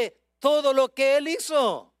 Es todo lo que Él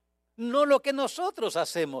hizo, no lo que nosotros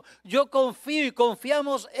hacemos. Yo confío y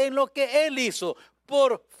confiamos en lo que Él hizo.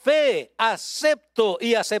 Por fe acepto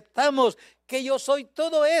y aceptamos que yo soy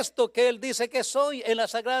todo esto que Él dice que soy en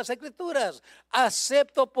las Sagradas Escrituras.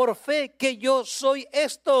 Acepto por fe que yo soy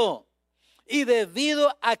esto. Y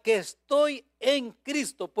debido a que estoy en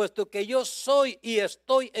Cristo, puesto que yo soy y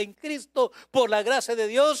estoy en Cristo por la gracia de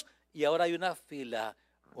Dios, y ahora hay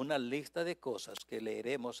una lista de cosas que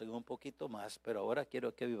leeremos en un poquito más, pero ahora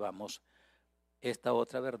quiero que vivamos esta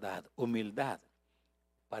otra verdad, humildad,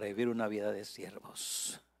 para vivir una vida de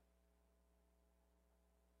siervos.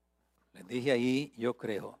 Les dije ahí, yo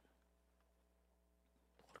creo,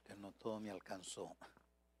 porque no todo me alcanzó.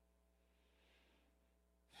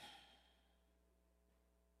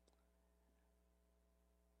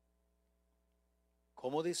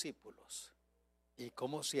 Como discípulos y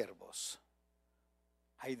como siervos,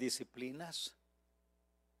 hay disciplinas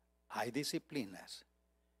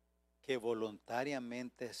que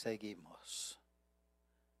voluntariamente seguimos.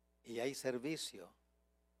 Y hay servicio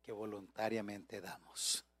que voluntariamente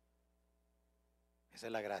damos. Esa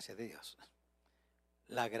es la gracia de Dios.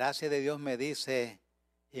 La gracia de Dios me dice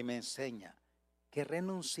y me enseña que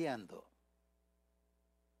renunciando,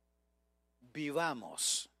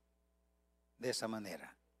 vivamos de esa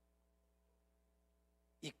manera.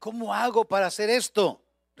 ¿Y cómo hago para hacer esto?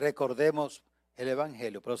 Recordemos el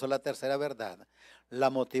Evangelio. Por eso es la tercera verdad.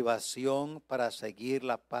 La motivación para seguir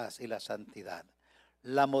la paz y la santidad.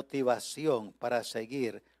 La motivación para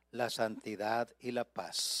seguir la santidad y la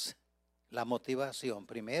paz. La motivación,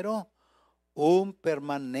 primero, un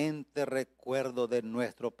permanente recuerdo de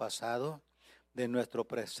nuestro pasado, de nuestro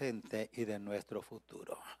presente y de nuestro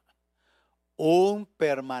futuro. Un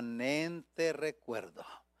permanente recuerdo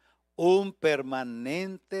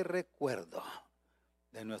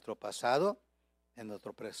de nuestro pasado, de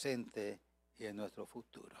nuestro presente y de nuestro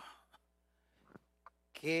futuro.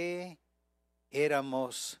 ¿Qué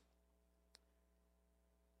éramos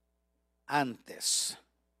antes?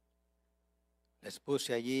 Les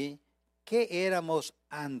puse allí, ¿qué éramos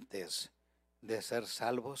antes de ser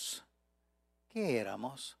salvos? ¿Qué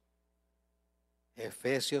éramos?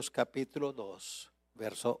 Efesios capítulo 2,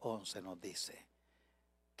 verso 11 nos dice,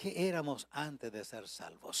 ¿qué éramos antes de ser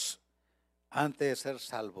salvos? Antes de ser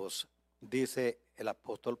salvos, dice el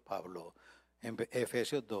apóstol Pablo, En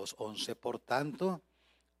Efesios 2:11, por tanto,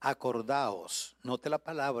 acordaos, note la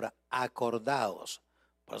palabra, acordaos.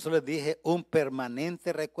 Por eso les dije un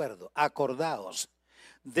permanente recuerdo, acordaos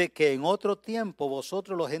de que en otro tiempo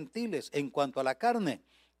vosotros los gentiles, en cuanto a la carne,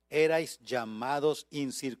 erais llamados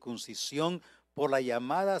incircuncisión por la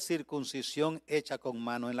llamada circuncisión hecha con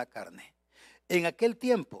mano en la carne. En aquel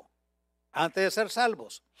tiempo, antes de ser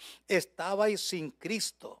salvos, estabais sin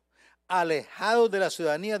Cristo, alejados de la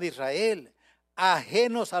ciudadanía de Israel,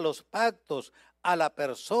 ajenos a los pactos, a la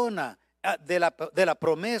persona de la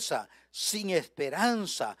promesa, sin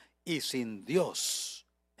esperanza y sin Dios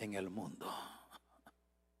en el mundo.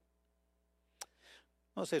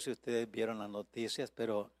 No sé si ustedes vieron las noticias,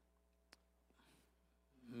 pero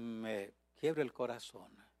me quiebra el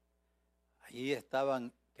corazón. Allí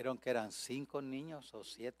estaban, creo que eran 5 niños o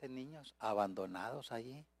 7 niños abandonados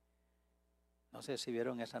allí. No sé si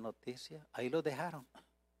vieron esa noticia. Ahí los dejaron.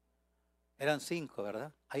 Eran 5,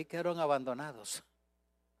 ¿verdad? Ahí quedaron abandonados.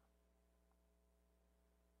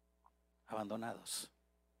 Abandonados.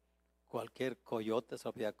 Cualquier coyote se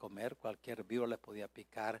los podía comer, cualquier víbora les podía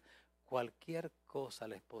picar, cualquier cosa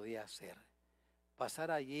les podía hacer. Pasar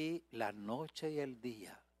allí la noche y el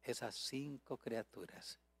día, esas 5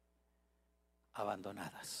 criaturas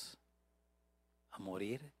abandonadas, a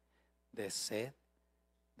morir de sed,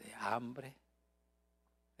 de hambre,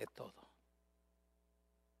 de todo.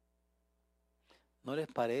 ¿No les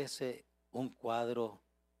parece un cuadro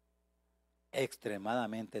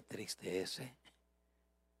extremadamente triste ese?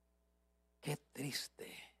 Qué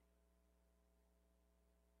triste.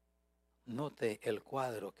 Note el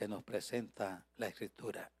cuadro que nos presenta la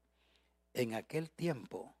Escritura. En aquel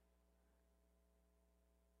tiempo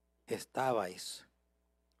estabais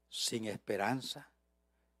sin esperanza,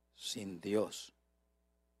 sin Dios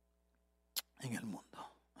en el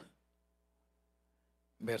mundo.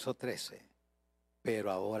 Verso 13.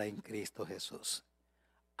 Pero ahora en Cristo Jesús.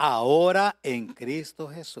 Ahora en Cristo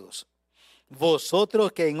Jesús.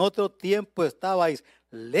 Vosotros que en otro tiempo estabais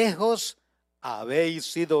lejos, habéis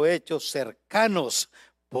sido hechos cercanos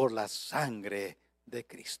por la sangre de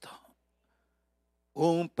Cristo.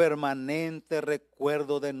 Un permanente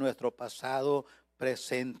recuerdo de nuestro pasado,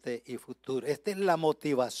 presente y futuro. Esta es la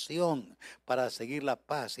motivación para seguir la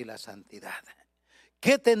paz y la santidad.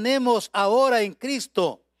 ¿Qué tenemos ahora en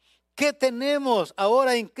Cristo? ¿Qué tenemos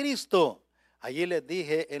ahora en Cristo? Allí les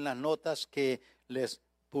dije en las notas que les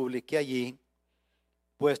publiqué allí,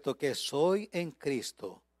 puesto que soy en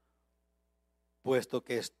Cristo, puesto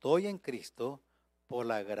que estoy en Cristo, por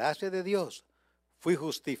la gracia de Dios, fui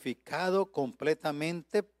justificado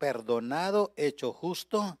completamente, perdonado, hecho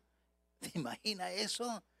justo. ¿Te imaginas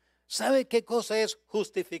eso? ¿Sabe qué cosa es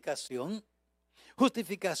justificación?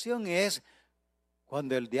 Justificación es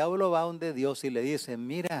cuando el diablo va donde Dios y le dice,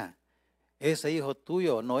 mira, ese hijo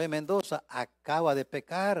tuyo, Noé Mendoza, acaba de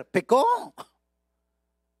pecar. Pecó.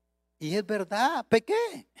 Y es verdad,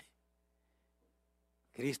 pequé.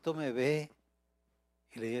 Cristo me ve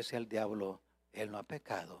y le dice al diablo, él no ha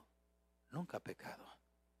pecado. Nunca ha pecado.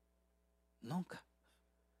 Nunca.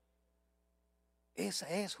 Esa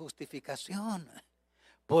es justificación.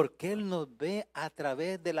 Porque Él nos ve a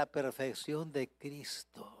través de la perfección de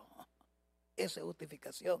Cristo. Esa es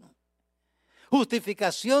justificación.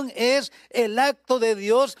 Justificación es el acto de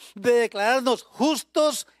Dios de declararnos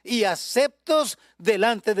justos y aceptos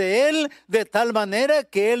delante de Él, de tal manera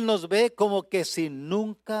que Él nos ve como que si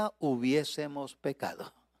nunca hubiésemos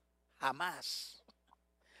pecado. Jamás.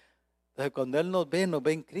 Entonces cuando Él nos ve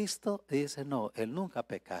en Cristo, dice, no, Él nunca ha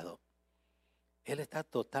pecado. Él está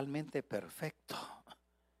totalmente perfecto.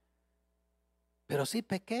 Pero sí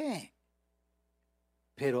pequé.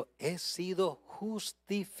 Pero he sido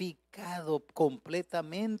justificado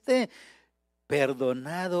completamente,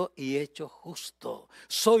 perdonado y hecho justo.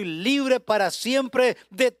 Soy libre para siempre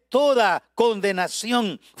de toda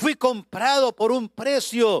condenación. Fui comprado por un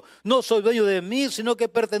precio. No soy dueño de mí, sino que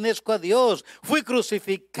pertenezco a Dios. Fui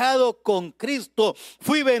crucificado con Cristo.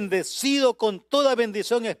 Fui bendecido con toda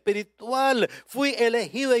bendición espiritual. Fui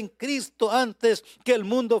elegido en Cristo antes que el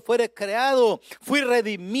mundo fuera creado. Fui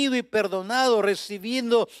redimido y perdonado,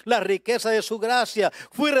 recibiendo la riqueza de su gracia.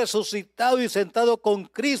 Fui resucitado y sentado con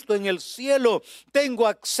Cristo en el cielo. Tengo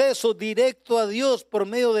acceso directo a Dios por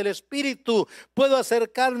medio del Espíritu. Puedo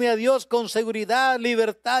acercarme a Dios con seguridad,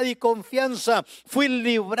 libertad y confianza. Fui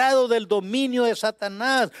librado del dominio de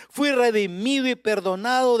Satanás. Fui redimido y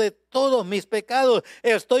perdonado de todos mis pecados.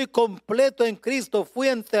 Estoy completo en Cristo. Fui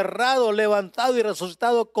enterrado, levantado y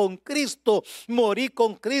resucitado con Cristo. Morí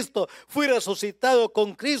con Cristo. Fui resucitado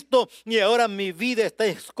con Cristo y ahora mi vida está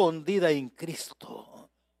escondida en Cristo.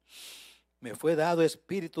 Me fue dado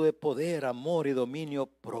espíritu de poder, amor y dominio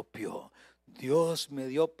propio. Dios me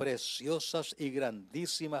dio preciosas y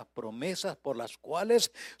grandísimas promesas por las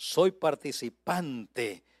cuales soy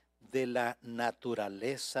participante de la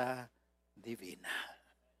naturaleza divina.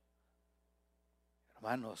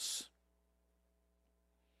 Hermanos,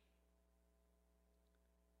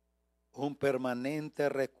 un permanente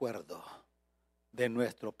recuerdo de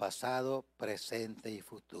nuestro pasado, presente y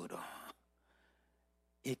futuro.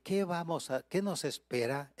 ¿Y qué nos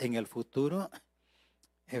espera en el futuro?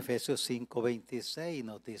 Efesios 5:26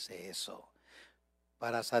 nos dice eso,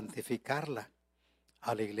 para santificarla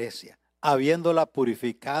a la iglesia, habiéndola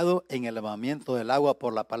purificado en el lavamiento del agua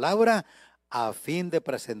por la palabra, a fin de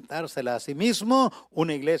presentársela a sí mismo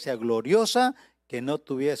una iglesia gloriosa que no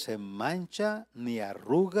tuviese mancha, ni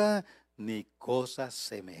arruga, ni cosa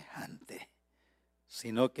semejante,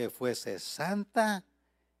 sino que fuese santa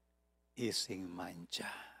y sin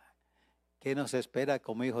mancha. ¿Qué nos espera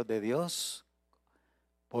como hijos de Dios?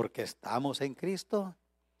 Porque estamos en Cristo,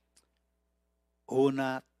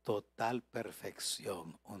 una total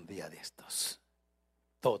perfección un día de estos.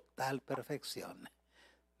 Total perfección.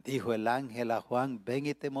 Dijo el ángel a Juan, ven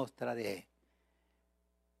y te mostraré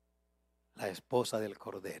la esposa del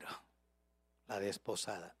Cordero, la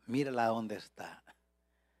desposada. Mírala dónde está.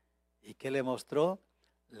 ¿Y qué le mostró?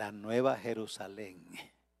 La nueva Jerusalén,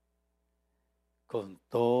 con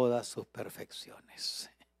todas sus perfecciones.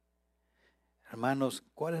 Hermanos,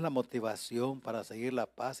 ¿cuál es la motivación para seguir la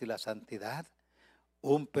paz y la santidad?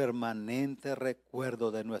 Un permanente recuerdo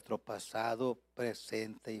de nuestro pasado,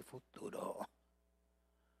 presente y futuro.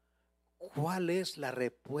 ¿Cuál es la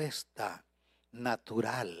respuesta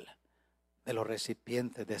natural de los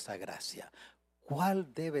recipientes de esa gracia?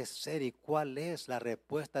 ¿Cuál debe ser y cuál es la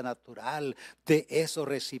respuesta natural de esos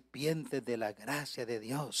recipientes de la gracia de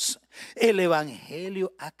Dios? El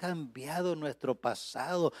Evangelio ha cambiado nuestro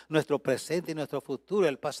pasado, nuestro presente y nuestro futuro.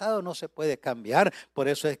 El pasado no se puede cambiar, por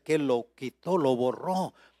eso es que lo quitó, lo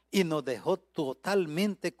borró y nos dejó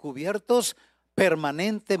totalmente cubiertos,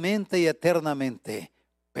 permanentemente y eternamente,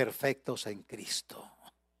 perfectos en Cristo.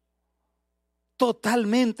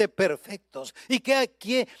 Totalmente perfectos. ¿Y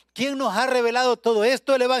quién nos ha revelado todo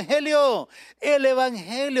esto? El Evangelio. El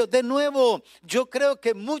Evangelio. De nuevo, yo creo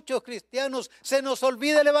que muchos cristianos se nos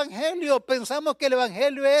olvida el Evangelio. Pensamos que el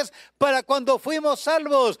Evangelio es para cuando fuimos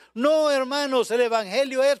salvos. No, hermanos, el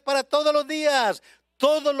Evangelio es para todos los días.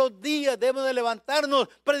 Todos los días debemos de levantarnos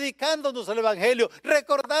predicándonos el Evangelio,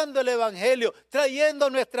 recordando el Evangelio, trayendo a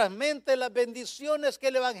nuestras mentes las bendiciones que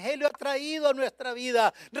el Evangelio ha traído a nuestra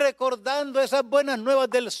vida, recordando esas buenas nuevas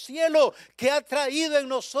del cielo que ha traído en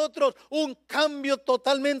nosotros un cambio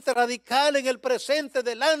totalmente radical en el presente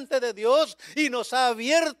delante de Dios y nos ha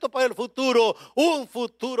abierto para el futuro, un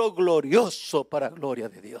futuro glorioso para la gloria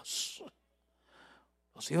de Dios.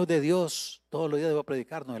 Los hijos de Dios todos los días deben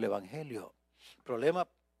predicarnos el Evangelio. El problema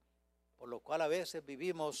por lo cual a veces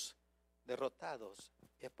vivimos derrotados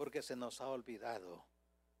es porque se nos ha olvidado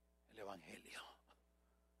el Evangelio.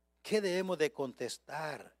 ¿Qué debemos de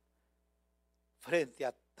contestar frente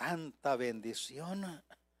a tanta bendición?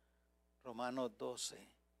 Romanos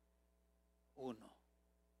 12:1.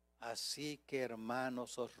 Así que,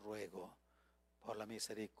 hermanos, os ruego por la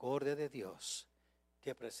misericordia de Dios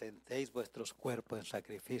que presentéis vuestros cuerpos en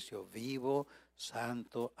sacrificio vivo,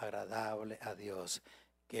 santo, agradable a Dios,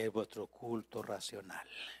 que es vuestro culto racional,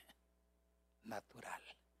 natural.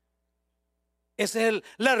 Esa es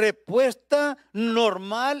la respuesta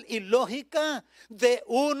normal y lógica de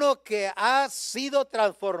uno que ha sido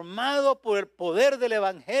transformado por el poder del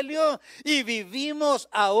Evangelio y vivimos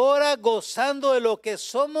ahora gozando de lo que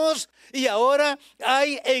somos, y ahora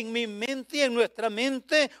hay en mi mente y en nuestra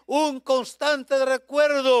mente un constante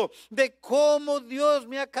recuerdo de cómo Dios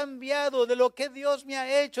me ha cambiado, de lo que Dios me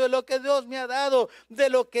ha hecho, de lo que Dios me ha dado, de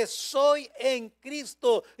lo que soy en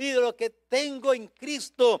Cristo y de lo que tengo en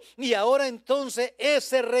Cristo. Y ahora entonces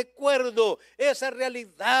ese recuerdo, esa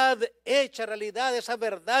realidad hecha realidad, esa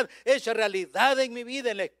verdad hecha realidad en mi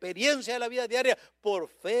vida, en la experiencia de la vida diaria, por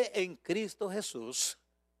fe en Cristo Jesús,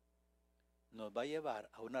 nos va a llevar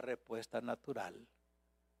a una respuesta natural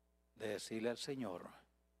de decirle al Señor: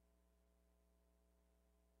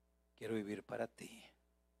 quiero vivir para ti,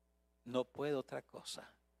 no puedo otra cosa,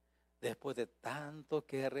 después de tanto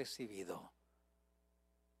que he recibido.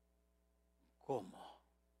 ¿Cómo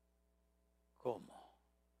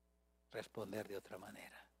responder de otra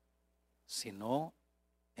manera? Sino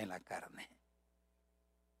en la carne.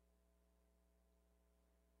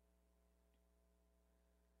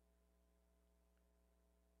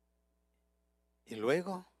 Y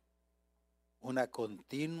luego, una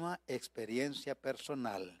continua experiencia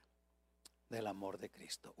personal del amor de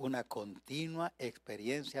Cristo. Una continua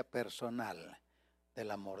experiencia personal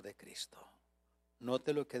del amor de Cristo.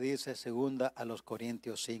 Note lo que dice 2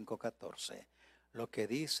 Corintios 5:14. Lo que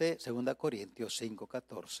dice 2 Corintios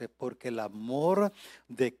 5:14, porque el amor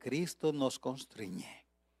de Cristo nos constriñe.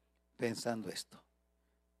 Pensando esto,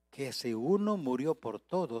 que si uno murió por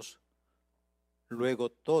todos, luego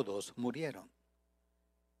todos murieron.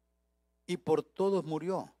 Y por todos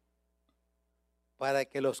murió, para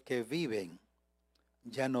que los que viven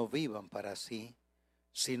ya no vivan para sí,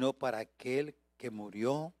 sino para aquel que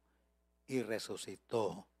murió y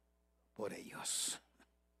resucitó por ellos.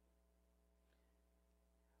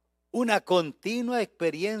 Una continua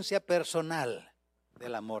experiencia personal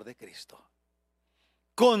del amor de Cristo.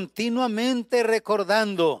 Continuamente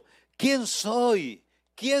recordando quién soy,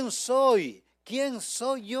 quién soy, quién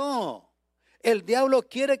soy yo. El diablo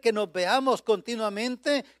quiere que nos veamos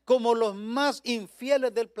continuamente como los más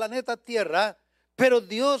infieles del planeta Tierra, pero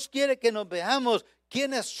Dios quiere que nos veamos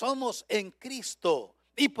quiénes somos en Cristo.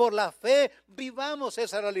 Y por la fe vivamos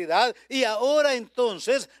esa realidad. Y ahora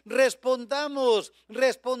entonces respondamos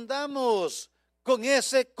con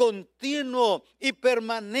ese continuo y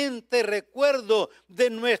permanente recuerdo de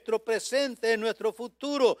nuestro presente, de nuestro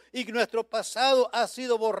futuro, y que nuestro pasado ha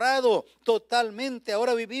sido borrado totalmente.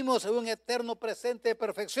 Ahora vivimos en un eterno presente de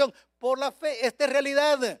perfección por la fe. Esta es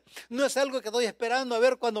realidad. No es algo que estoy esperando a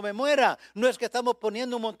ver cuando me muera. No es que estamos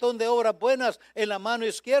poniendo un montón de obras buenas en la mano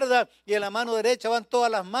izquierda y en la mano derecha van todas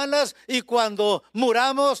las malas, y cuando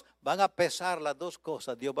muramos van a pesar las dos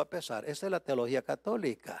cosas. Dios va a pesar. Esa es la teología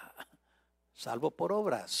católica. Salvo por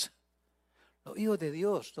obras. Los hijos de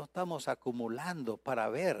Dios no estamos acumulando para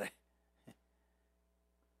ver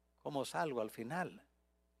cómo salgo al final.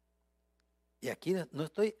 Y aquí no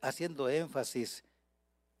estoy haciendo énfasis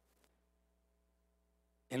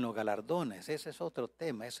en los galardones. Ese es otro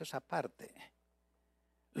tema, esa es aparte.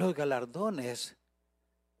 Los galardones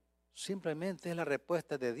simplemente es la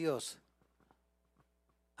respuesta de Dios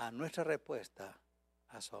a nuestra respuesta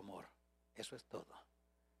a su amor. Eso es todo.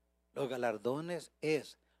 Los galardones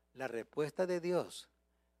es la respuesta de Dios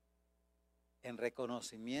en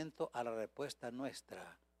reconocimiento a la respuesta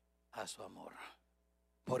nuestra a su amor.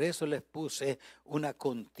 Por eso les puse una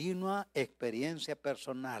continua experiencia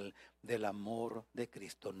personal del amor de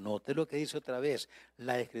Cristo. Note lo que dice otra vez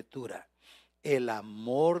la Escritura. El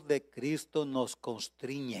amor de Cristo nos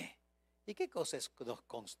constriñe. ¿Y qué cosa nos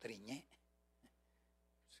constriñe?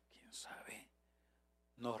 ¿Quién sabe?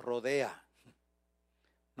 Nos rodea.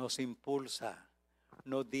 Nos impulsa,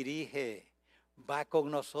 nos dirige, va con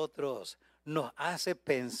nosotros, nos hace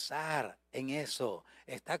pensar en eso.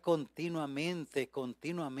 Está continuamente,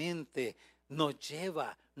 nos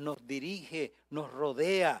lleva, nos dirige, nos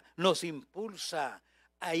rodea, nos impulsa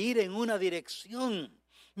a ir en una dirección.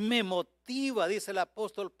 Me motiva, dice el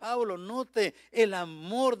apóstol Pablo. Note, el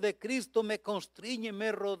amor de Cristo me constriñe,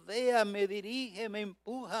 me rodea, me dirige, me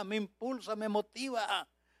empuja, me impulsa, me motiva.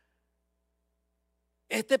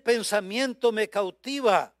 Este pensamiento me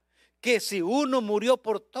cautiva, que si uno murió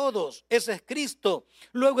por todos, ese es Cristo.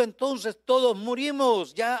 Luego entonces todos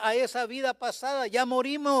murimos, ya a esa vida pasada ya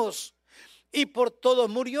morimos. Y por todos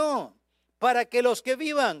murió, para que los que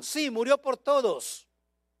vivan, sí, murió por todos.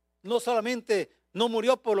 No solamente no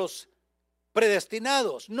murió por los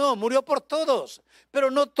predestinados, no, murió por todos.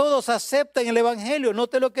 Pero no todos aceptan el evangelio.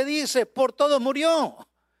 Note lo que dice, por todos murió.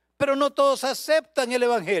 Pero no todos aceptan el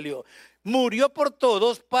evangelio. Murió por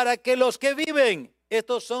todos para que los que viven,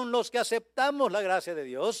 estos son los que aceptamos la gracia de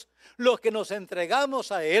Dios, los que nos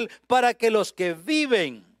entregamos a Él, para que los que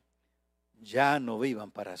viven ya no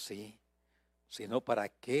vivan para sí, sino para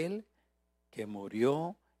aquel que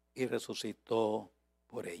murió y resucitó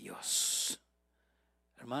por ellos.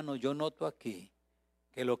 Hermano, yo noto aquí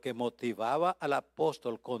que lo que motivaba al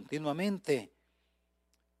apóstol continuamente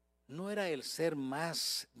no era el ser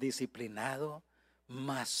más disciplinado,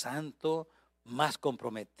 más santo, más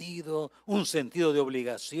comprometido, un sentido de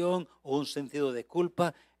obligación o un sentido de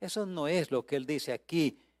culpa. Eso no es lo que él dice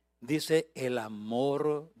aquí. Dice el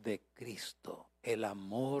amor de Cristo, el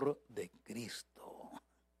amor de Cristo.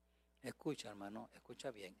 Escucha, hermano, escucha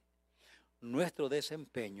bien. Nuestro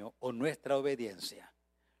desempeño o nuestra obediencia,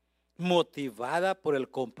 motivada por el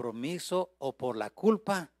compromiso o por la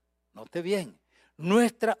culpa, note bien.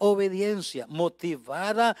 Nuestra obediencia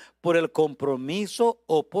motivada por el compromiso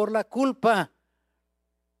o por la culpa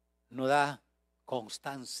no da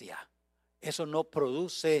constancia. Eso no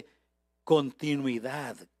produce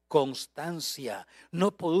continuidad, constancia,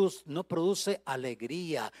 no produce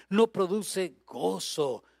alegría, no produce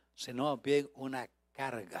gozo, sino bien una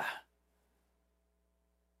carga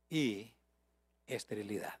y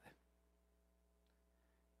esterilidad.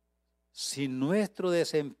 Si nuestro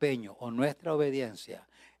desempeño o nuestra obediencia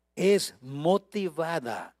es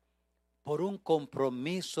motivada por un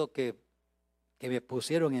compromiso que me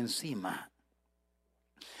pusieron encima,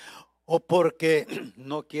 o porque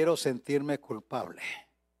no quiero sentirme culpable,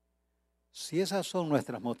 si esas son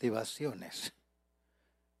nuestras motivaciones,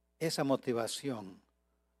 esa motivación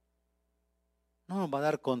no nos va a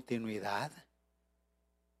dar continuidad,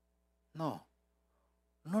 no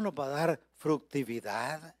nos va a dar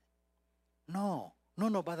fructividad, no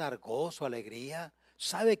nos va a dar gozo, alegría.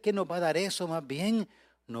 ¿Sabe qué nos va a dar eso más bien?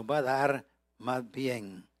 Nos va a dar más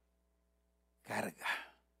bien carga.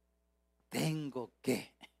 Tengo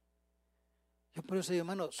que. Yo por eso digo,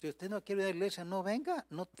 hermano, si usted no quiere ir a la iglesia, no venga,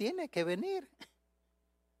 no tiene que venir.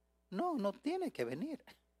 No tiene que venir.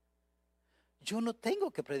 Yo no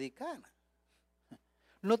tengo que predicar.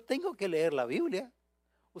 No tengo que leer la Biblia.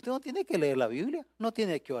 Usted no tiene que leer la Biblia, no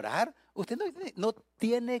tiene que orar. Usted no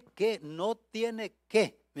tiene que,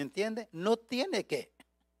 ¿me entiende? No tiene que.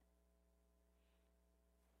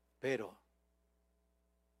 Pero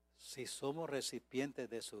si somos recipientes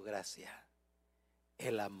de su gracia,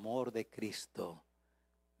 el amor de Cristo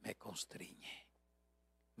me constriñe,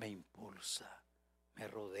 me impulsa, me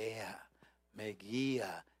rodea, me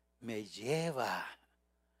guía, me lleva,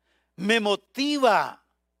 me motiva.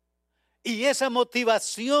 Y esa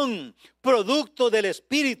motivación, producto del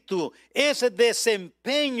Espíritu, ese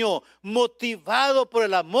desempeño motivado por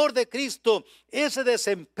el amor de Cristo, ese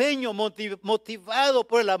desempeño motivado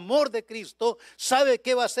por el amor de Cristo, ¿sabe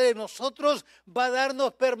qué va a hacer en nosotros? Va a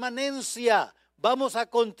darnos permanencia. Vamos a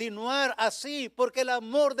continuar así, porque el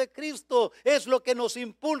amor de Cristo es lo que nos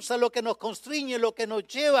impulsa, lo que nos constriñe, lo que nos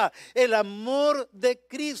lleva. El amor de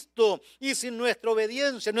Cristo. Y si nuestra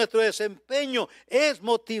obediencia, nuestro desempeño es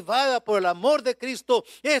motivada por el amor de Cristo,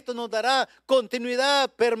 esto nos dará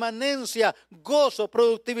continuidad, permanencia, gozo,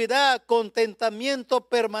 productividad, contentamiento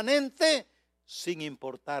permanente, sin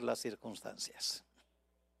importar las circunstancias.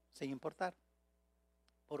 Sin importar.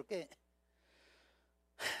 ¿Por qué?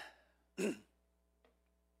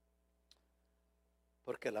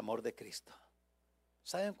 Porque el amor de Cristo.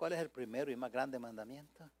 ¿Saben cuál es el primero y más grande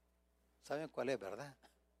mandamiento? ¿Saben cuál es, verdad?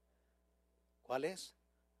 ¿Cuál es?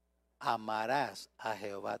 Amarás a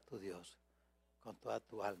Jehová tu Dios con toda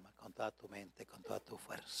tu alma, con toda tu mente, con toda tu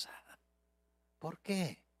fuerza. ¿Por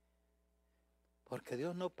qué? Porque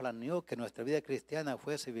Dios no planeó que nuestra vida cristiana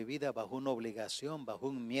fuese vivida bajo una obligación, bajo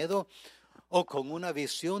un miedo, o con una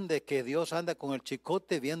visión de que Dios anda con el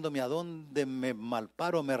chicote viéndome a dónde me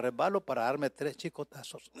malparo, me resbalo para darme 3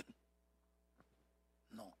 chicotazos.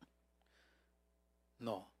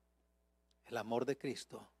 No. El amor de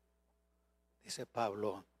Cristo, dice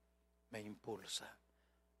Pablo, me impulsa.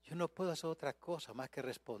 Yo no puedo hacer otra cosa más que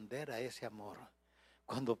responder a ese amor.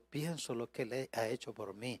 Cuando pienso lo que Él ha hecho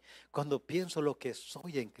por mí, cuando pienso lo que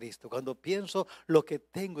soy en Cristo, cuando pienso lo que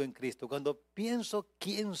tengo en Cristo, cuando pienso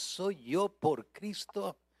quién soy yo por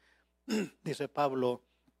Cristo, dice Pablo,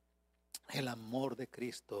 el amor de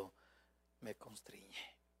Cristo me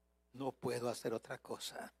constriñe. No puedo hacer otra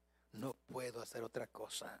cosa, no puedo hacer otra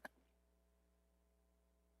cosa.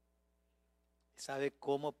 ¿Sabe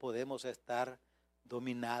cómo podemos estar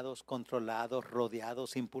dominados, controlados,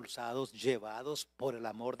 rodeados, impulsados, llevados por el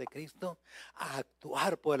amor de Cristo, a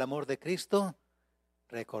actuar por el amor de Cristo?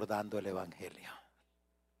 Recordando el Evangelio.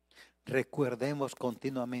 Recordemos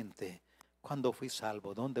continuamente cuándo fui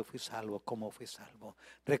salvo, dónde fui salvo, cómo fui salvo.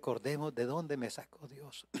 Recordemos de dónde me sacó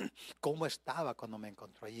Dios, cómo estaba cuando me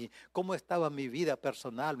encontró allí, cómo estaba mi vida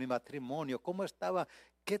personal, mi matrimonio, cómo estaba,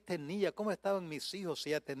 qué tenía, cómo estaban mis hijos,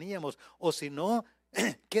 si ya teníamos, o si no,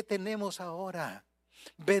 qué tenemos ahora.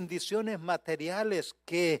 Bendiciones materiales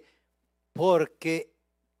que porque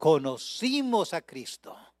conocimos a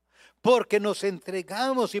Cristo, porque nos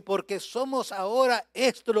entregamos y porque somos ahora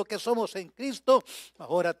esto lo que somos en Cristo,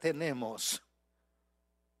 ahora tenemos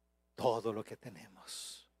todo lo que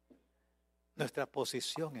tenemos. Nuestra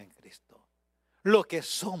posición en Cristo, lo que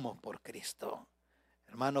somos por Cristo.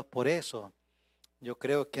 Hermanos, por eso yo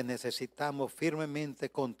creo que necesitamos firmemente,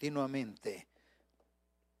 continuamente,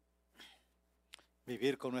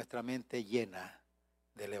 vivir con nuestra mente llena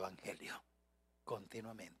del Evangelio,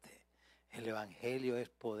 continuamente. El Evangelio es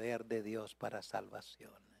poder de Dios para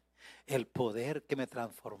salvación. El poder que me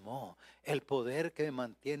transformó, el poder que me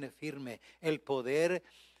mantiene firme, el poder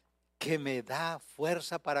que me da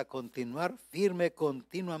fuerza para continuar firme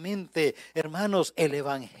continuamente. Hermanos, el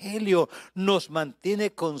Evangelio nos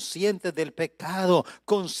mantiene conscientes del pecado,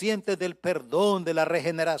 conscientes del perdón, de la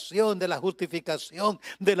regeneración, de la justificación,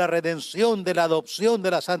 de la redención, de la adopción, de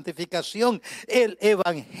la santificación. El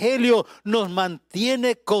Evangelio nos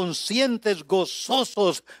mantiene conscientes,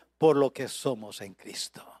 gozosos, por lo que somos en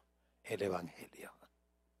Cristo, el Evangelio.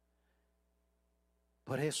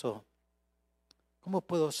 Por eso, ¿cómo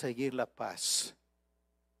puedo seguir la paz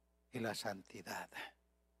y la santidad?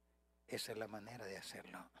 Esa es la manera de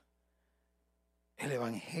hacerlo. El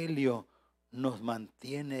Evangelio nos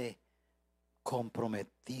mantiene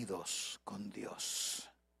comprometidos con Dios.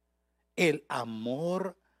 El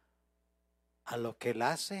amor a lo que Él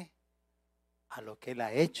hace, a lo que Él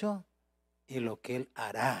ha hecho y lo que Él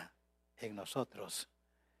hará en nosotros.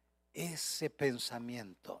 Ese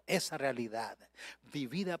pensamiento, esa realidad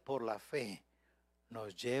vivida por la fe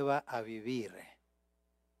nos lleva a vivir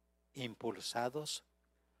impulsados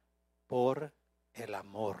por el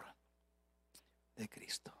amor de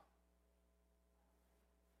Cristo.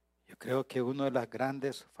 Yo creo que uno de los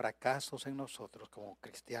grandes fracasos en nosotros como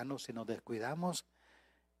cristianos, si nos descuidamos,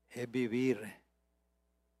 es vivir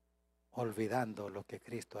olvidando lo que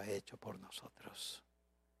Cristo ha hecho por nosotros.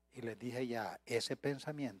 Y les dije ya, ese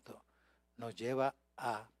pensamiento nos lleva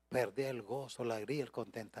a perder el gozo, la alegría, el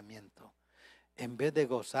contentamiento. En vez de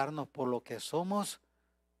gozarnos por lo que somos,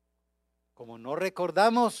 como no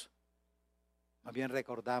recordamos, más bien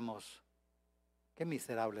recordamos qué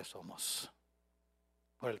miserables somos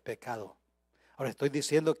por el pecado. Ahora estoy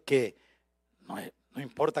diciendo que no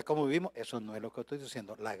importa cómo vivimos, eso no es lo que estoy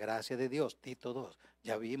diciendo. La gracia de Dios, Tito 2,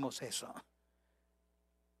 ya vimos eso.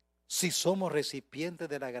 Si somos recipientes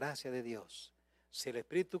de la gracia de Dios, si el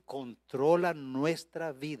Espíritu controla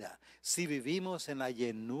nuestra vida, si vivimos en la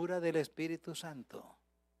llenura del Espíritu Santo,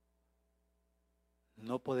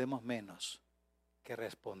 no podemos menos que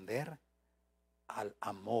responder al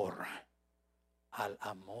amor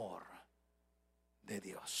de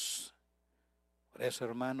Dios. Por eso,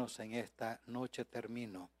 hermanos, en esta noche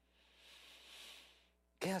termino.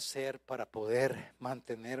 ¿Qué hacer para poder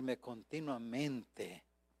mantenerme continuamente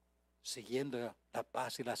siguiendo la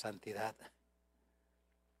paz y la santidad?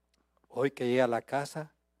 Hoy que llegue a la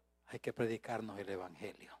casa, hay que predicarnos el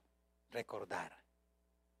Evangelio. Recordar.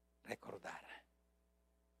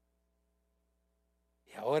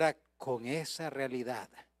 Y ahora con esa realidad,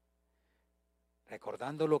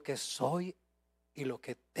 recordando lo que soy y lo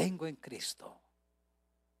que tengo en Cristo,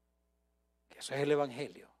 que eso es el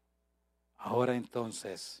Evangelio. Ahora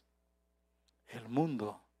entonces, el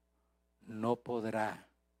mundo no podrá,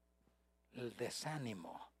 el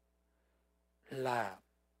desánimo,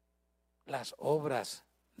 las obras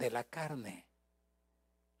de la carne,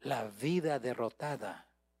 la vida derrotada,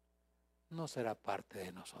 no será parte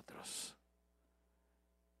de nosotros.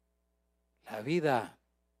 La vida,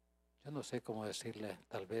 yo no sé cómo decirle,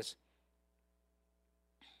 tal vez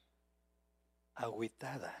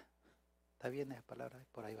agüitada. ¿Está bien esa palabra?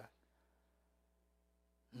 Por ahí va.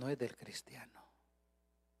 No es del cristiano.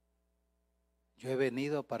 Yo he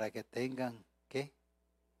venido para que tengan, ¿qué?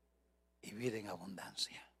 Y vida en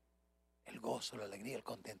abundancia. El gozo, la alegría, el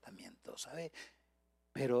contentamiento, ¿sabe?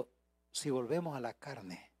 Pero si volvemos a la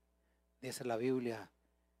carne, dice la Biblia,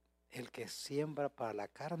 el que siembra para la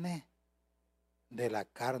carne, de la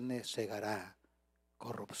carne segará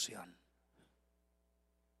corrupción.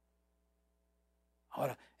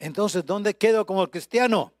 Ahora, entonces, ¿dónde quedo como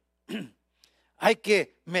cristiano?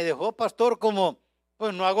 Me dejó pastor como,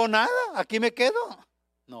 pues no hago nada, aquí me quedo.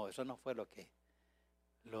 No, eso no fue lo que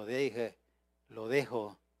lo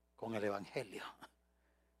dejo con el Evangelio,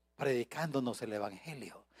 predicándonos el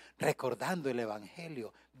Evangelio, recordando el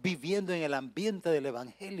Evangelio, viviendo en el ambiente del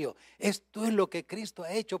Evangelio. Esto es lo que Cristo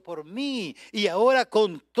ha hecho por mí. Y ahora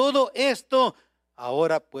con todo esto,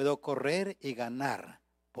 ahora puedo correr y ganar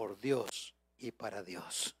por Dios y para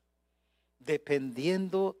Dios.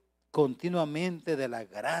 Dependiendo continuamente de la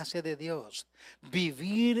gracia de Dios.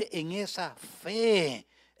 Vivir en esa fe,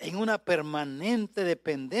 en una permanente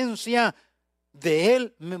dependencia de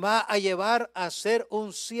Él, me va a llevar a ser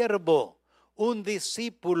un siervo, un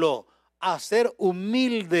discípulo, a ser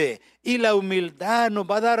humilde. Y la humildad nos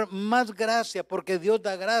va a dar más gracia, porque Dios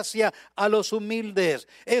da gracia a los humildes.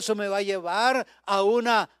 Eso me va a llevar a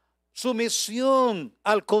una sumisión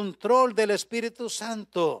al control del Espíritu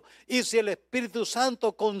Santo. Y si el Espíritu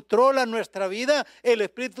Santo controla nuestra vida, el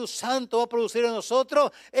Espíritu Santo va a producir en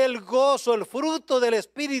nosotros el gozo, el fruto del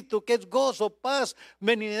Espíritu, que es gozo, paz,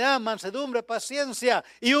 benignidad, mansedumbre, paciencia.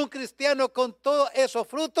 Y un cristiano con todos esos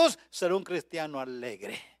frutos será un cristiano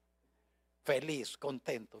alegre, feliz,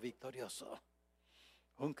 contento, victorioso.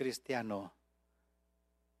 Un cristiano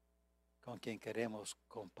con quien queremos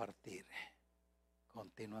compartir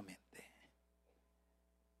continuamente,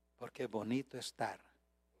 porque es bonito estar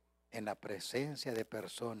en la presencia de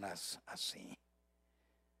personas así.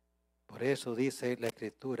 Por eso dice la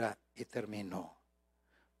Escritura, y terminó: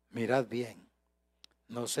 mirad bien,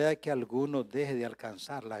 no sea que alguno deje de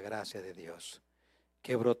alcanzar la gracia de Dios,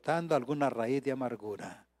 que brotando alguna raíz de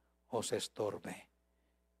amargura os estorbe,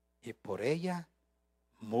 y por ella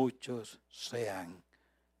muchos sean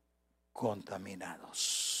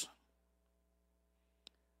contaminados.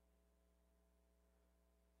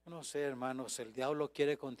 No sé, hermanos, el diablo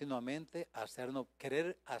quiere continuamente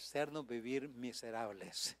querer hacernos vivir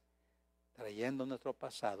miserables, trayendo nuestro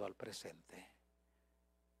pasado al presente.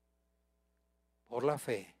 Por la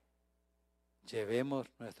fe, llevemos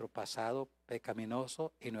nuestro pasado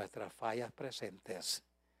pecaminoso y nuestras fallas presentes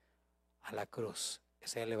a la cruz.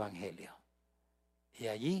 Ese es el Evangelio. Y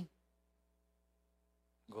allí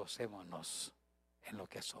gocémonos en lo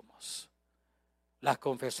que somos. Las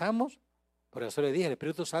confesamos, por eso le dije, el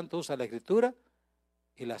Espíritu Santo usa la Escritura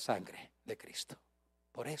y la sangre de Cristo.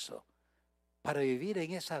 Por eso, para vivir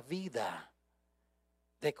en esa vida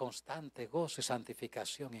de constante gozo y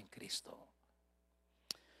santificación en Cristo.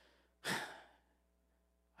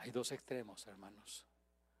 Hay dos extremos, hermanos.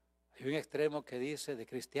 Hay un extremo que dice de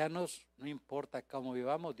cristianos, no importa cómo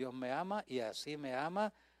vivamos, Dios me ama y así me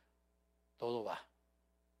ama, todo va.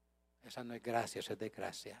 Esa no es gracia, esa es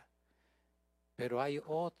desgracia. Pero hay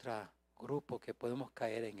otro grupo que podemos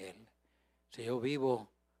caer en él. Si yo vivo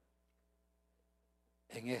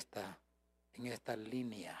en esta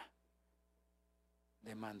línea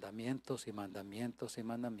de mandamientos y mandamientos y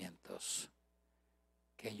mandamientos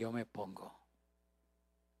que yo me pongo.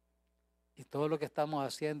 Y todo lo que estamos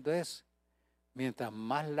haciendo es, mientras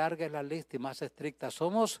más larga es la lista y más estricta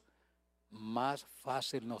somos, más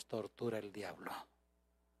fácil nos tortura el diablo.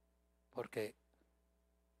 Porque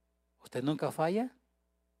 ¿usted nunca falla?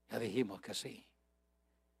 Ya dijimos que sí.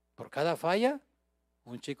 Por cada falla,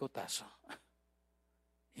 un chicotazo.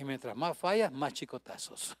 Y mientras más fallas, más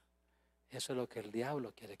chicotazos. Eso es lo que el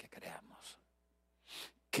diablo quiere que creamos.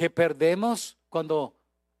 ¿Qué perdemos cuando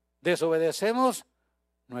desobedecemos?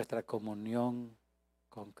 Nuestra comunión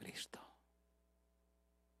con Cristo.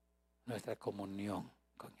 Nuestra comunión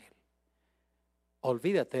con Él.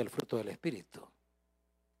 Olvídate del fruto del Espíritu.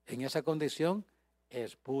 En esa condición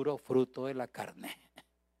es puro fruto de la carne.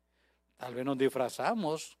 Tal vez nos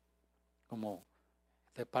disfrazamos, como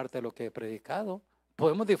de parte de lo que he predicado,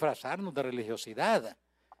 podemos disfrazarnos de religiosidad,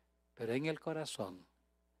 pero en el corazón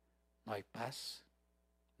no hay paz,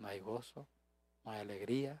 no hay gozo, no hay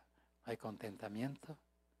alegría, no hay contentamiento.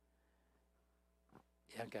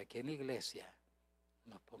 Y aunque aquí en la iglesia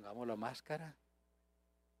nos pongamos la máscara,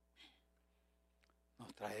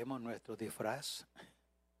 nos traemos nuestro disfraz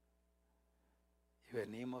y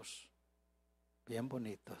venimos bien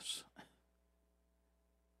bonitos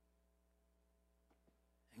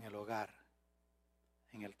en el hogar,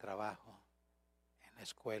 en el trabajo, en la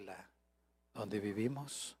escuela, donde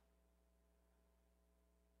vivimos,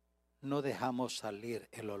 no dejamos salir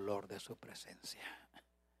el olor de su presencia.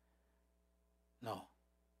 No,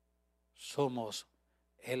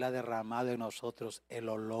 Él ha derramado en nosotros el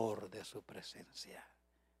olor de su presencia.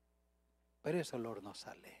 Pero ese olor no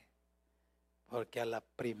sale. Porque a la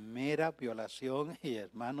primera violación, y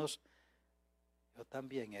hermanos, yo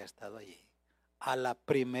también he estado allí. A la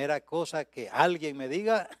primera cosa que alguien me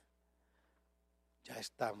diga, ya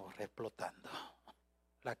estamos explotando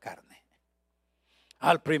la carne.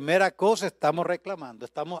 A la primera cosa estamos reclamando,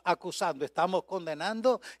 estamos acusando, estamos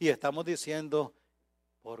condenando y estamos diciendo,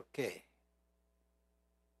 ¿por qué?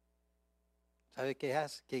 ¿Sabe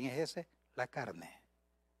quién es ese? La carne.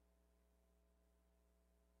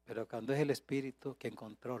 Pero cuando es el Espíritu quien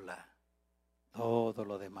controla, todo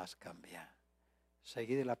lo demás cambia.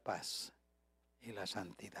 Seguid la paz y la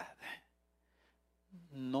santidad.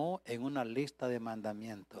 No en una lista de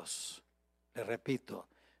mandamientos. Le repito,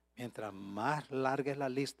 mientras más larga es la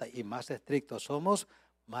lista y más estrictos somos,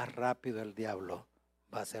 más rápido el diablo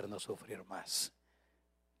va a hacernos sufrir más.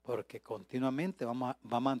 Porque continuamente va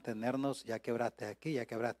a mantenernos, ya quebraste aquí, ya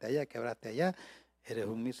quebraste allá, ya quebraste allá. Eres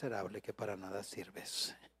un miserable que para nada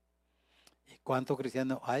sirves. ¿Y cuántos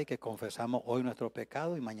cristianos hay que confesamos hoy nuestro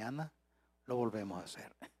pecado y mañana lo volvemos a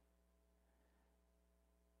hacer?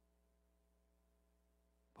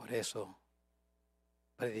 Por eso,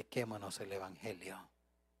 prediquémonos el Evangelio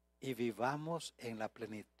y vivamos en la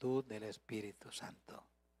plenitud del Espíritu Santo.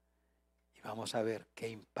 Y vamos a ver qué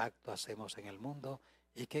impacto hacemos en el mundo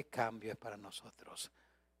y qué cambio es para nosotros.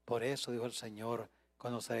 Por eso dijo el Señor,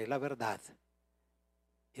 conoceréis la verdad.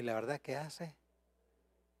 ¿Y la verdad qué hace?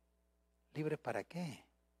 ¿Libre para qué?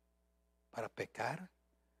 ¿Para pecar?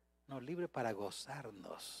 No, libre para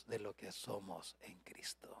gozarnos de lo que somos en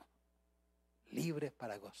Cristo. Libres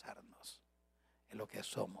para gozarnos en lo que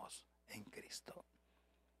somos en Cristo.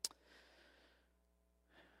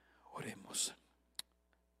 Oremos.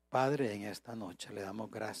 Padre, en esta noche le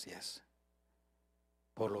damos gracias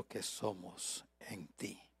por lo que somos en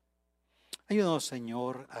ti. Ayúdanos,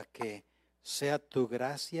 Señor, a que sea tu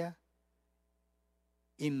gracia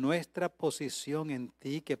y nuestra posición en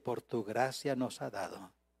ti que por tu gracia nos ha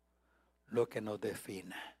dado lo que nos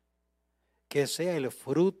defina. Que sea el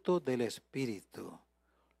fruto del Espíritu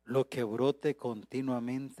lo que brote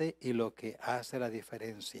continuamente y lo que hace la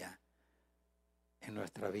diferencia en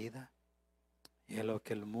nuestra vida. Y es lo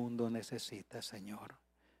que el mundo necesita, Señor.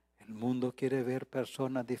 El mundo quiere ver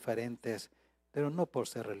personas diferentes, pero no por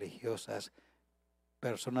ser religiosas,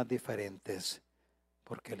 personas diferentes,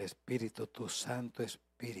 porque el Espíritu, tu Santo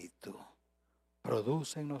Espíritu,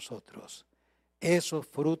 produce en nosotros esos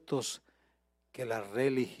frutos que la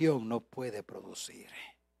religión no puede producir,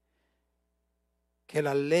 que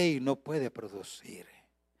la ley no puede producir,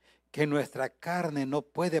 que nuestra carne no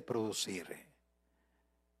puede producir.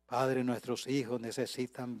 Padre, nuestros hijos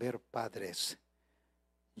necesitan ver padres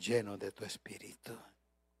llenos de tu Espíritu.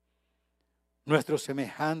 Nuestros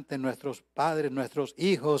semejantes, nuestros padres, nuestros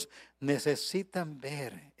hijos necesitan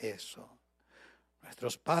ver eso.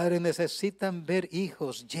 Nuestros padres necesitan ver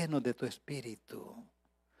hijos llenos de tu Espíritu,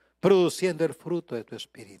 produciendo el fruto de tu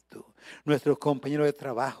Espíritu. Nuestros compañeros de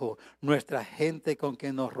trabajo, nuestra gente con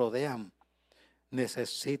quien nos rodean,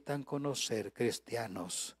 necesitan conocer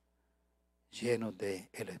cristianos llenos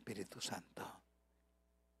del Espíritu Santo.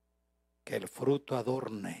 Que el fruto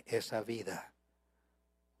adorne esa vida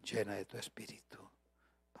llena de tu Espíritu.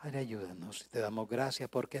 Padre, ayúdanos y te damos gracias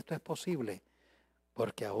porque esto es posible,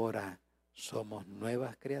 porque ahora somos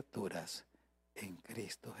nuevas criaturas en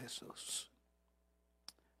Cristo Jesús.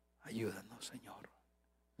 Ayúdanos, Señor.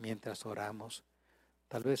 Mientras oramos,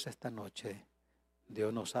 tal vez esta noche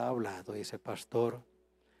Dios nos ha hablado y dice, pastor,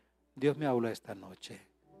 Dios me habló esta noche.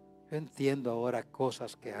 Yo entiendo ahora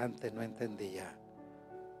cosas que antes no entendía.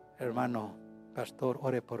 Hermano, pastor,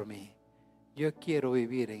 ore por mí. Yo quiero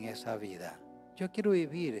vivir en esa vida. Yo quiero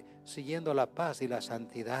vivir siguiendo la paz y la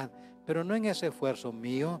santidad, pero no en ese esfuerzo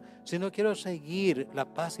mío, sino quiero seguir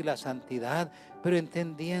la paz y la santidad, pero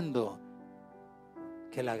entendiendo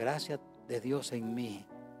que la gracia de Dios en mí.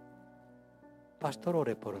 Pastor,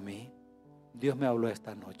 ore por mí. Dios me habló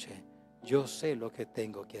esta noche. Yo sé lo que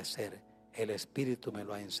tengo que hacer. El Espíritu me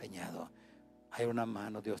lo ha enseñado. Hay una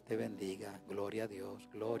mano, Dios te bendiga. Gloria a Dios,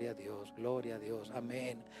 gloria a Dios, gloria a Dios.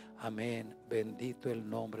 Amén, amén. Bendito el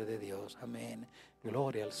nombre de Dios. Amén.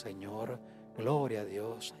 Gloria al Señor, gloria a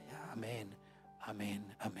Dios. Amén,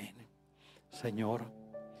 amén, amén. Señor,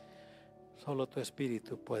 solo tu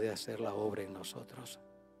Espíritu puede hacer la obra en nosotros.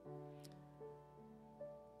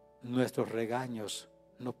 Nuestros regaños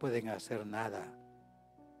no pueden hacer nada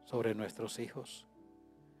sobre nuestros hijos.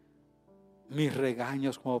 Mis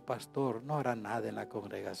regaños como pastor no harán nada en la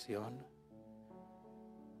congregación.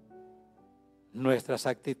 Nuestras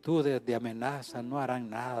actitudes de amenaza no harán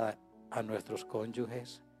nada a nuestros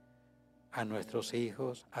cónyuges, a nuestros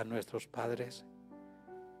hijos, a nuestros padres.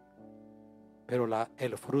 Pero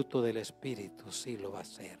el fruto del Espíritu sí lo va a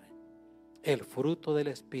hacer. El fruto del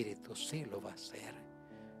Espíritu sí lo va a hacer.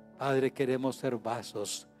 Padre, queremos ser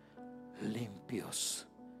vasos limpios,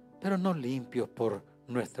 pero no limpios por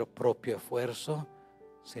nuestro propio esfuerzo,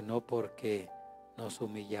 sino porque nos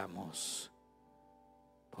humillamos,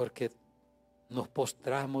 porque nos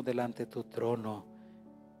postramos delante de tu trono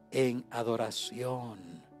en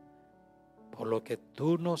adoración por lo que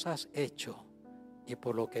tú nos has hecho y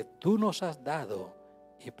por lo que tú nos has dado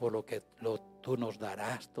y por lo que tú nos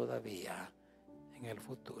darás todavía en el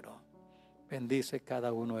futuro. Bendice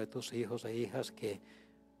cada uno de tus hijos e hijas que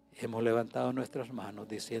hemos levantado nuestras manos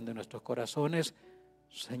diciendo en nuestros corazones,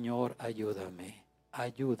 Señor, ayúdame,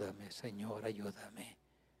 ayúdame, Señor, ayúdame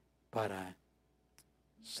para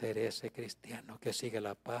ser ese cristiano que sigue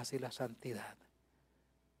la paz y la santidad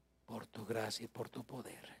por tu gracia y por tu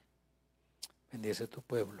poder. Bendice tu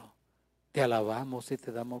pueblo. Te alabamos y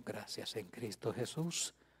te damos gracias en Cristo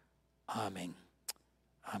Jesús. Amén.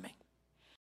 Amén.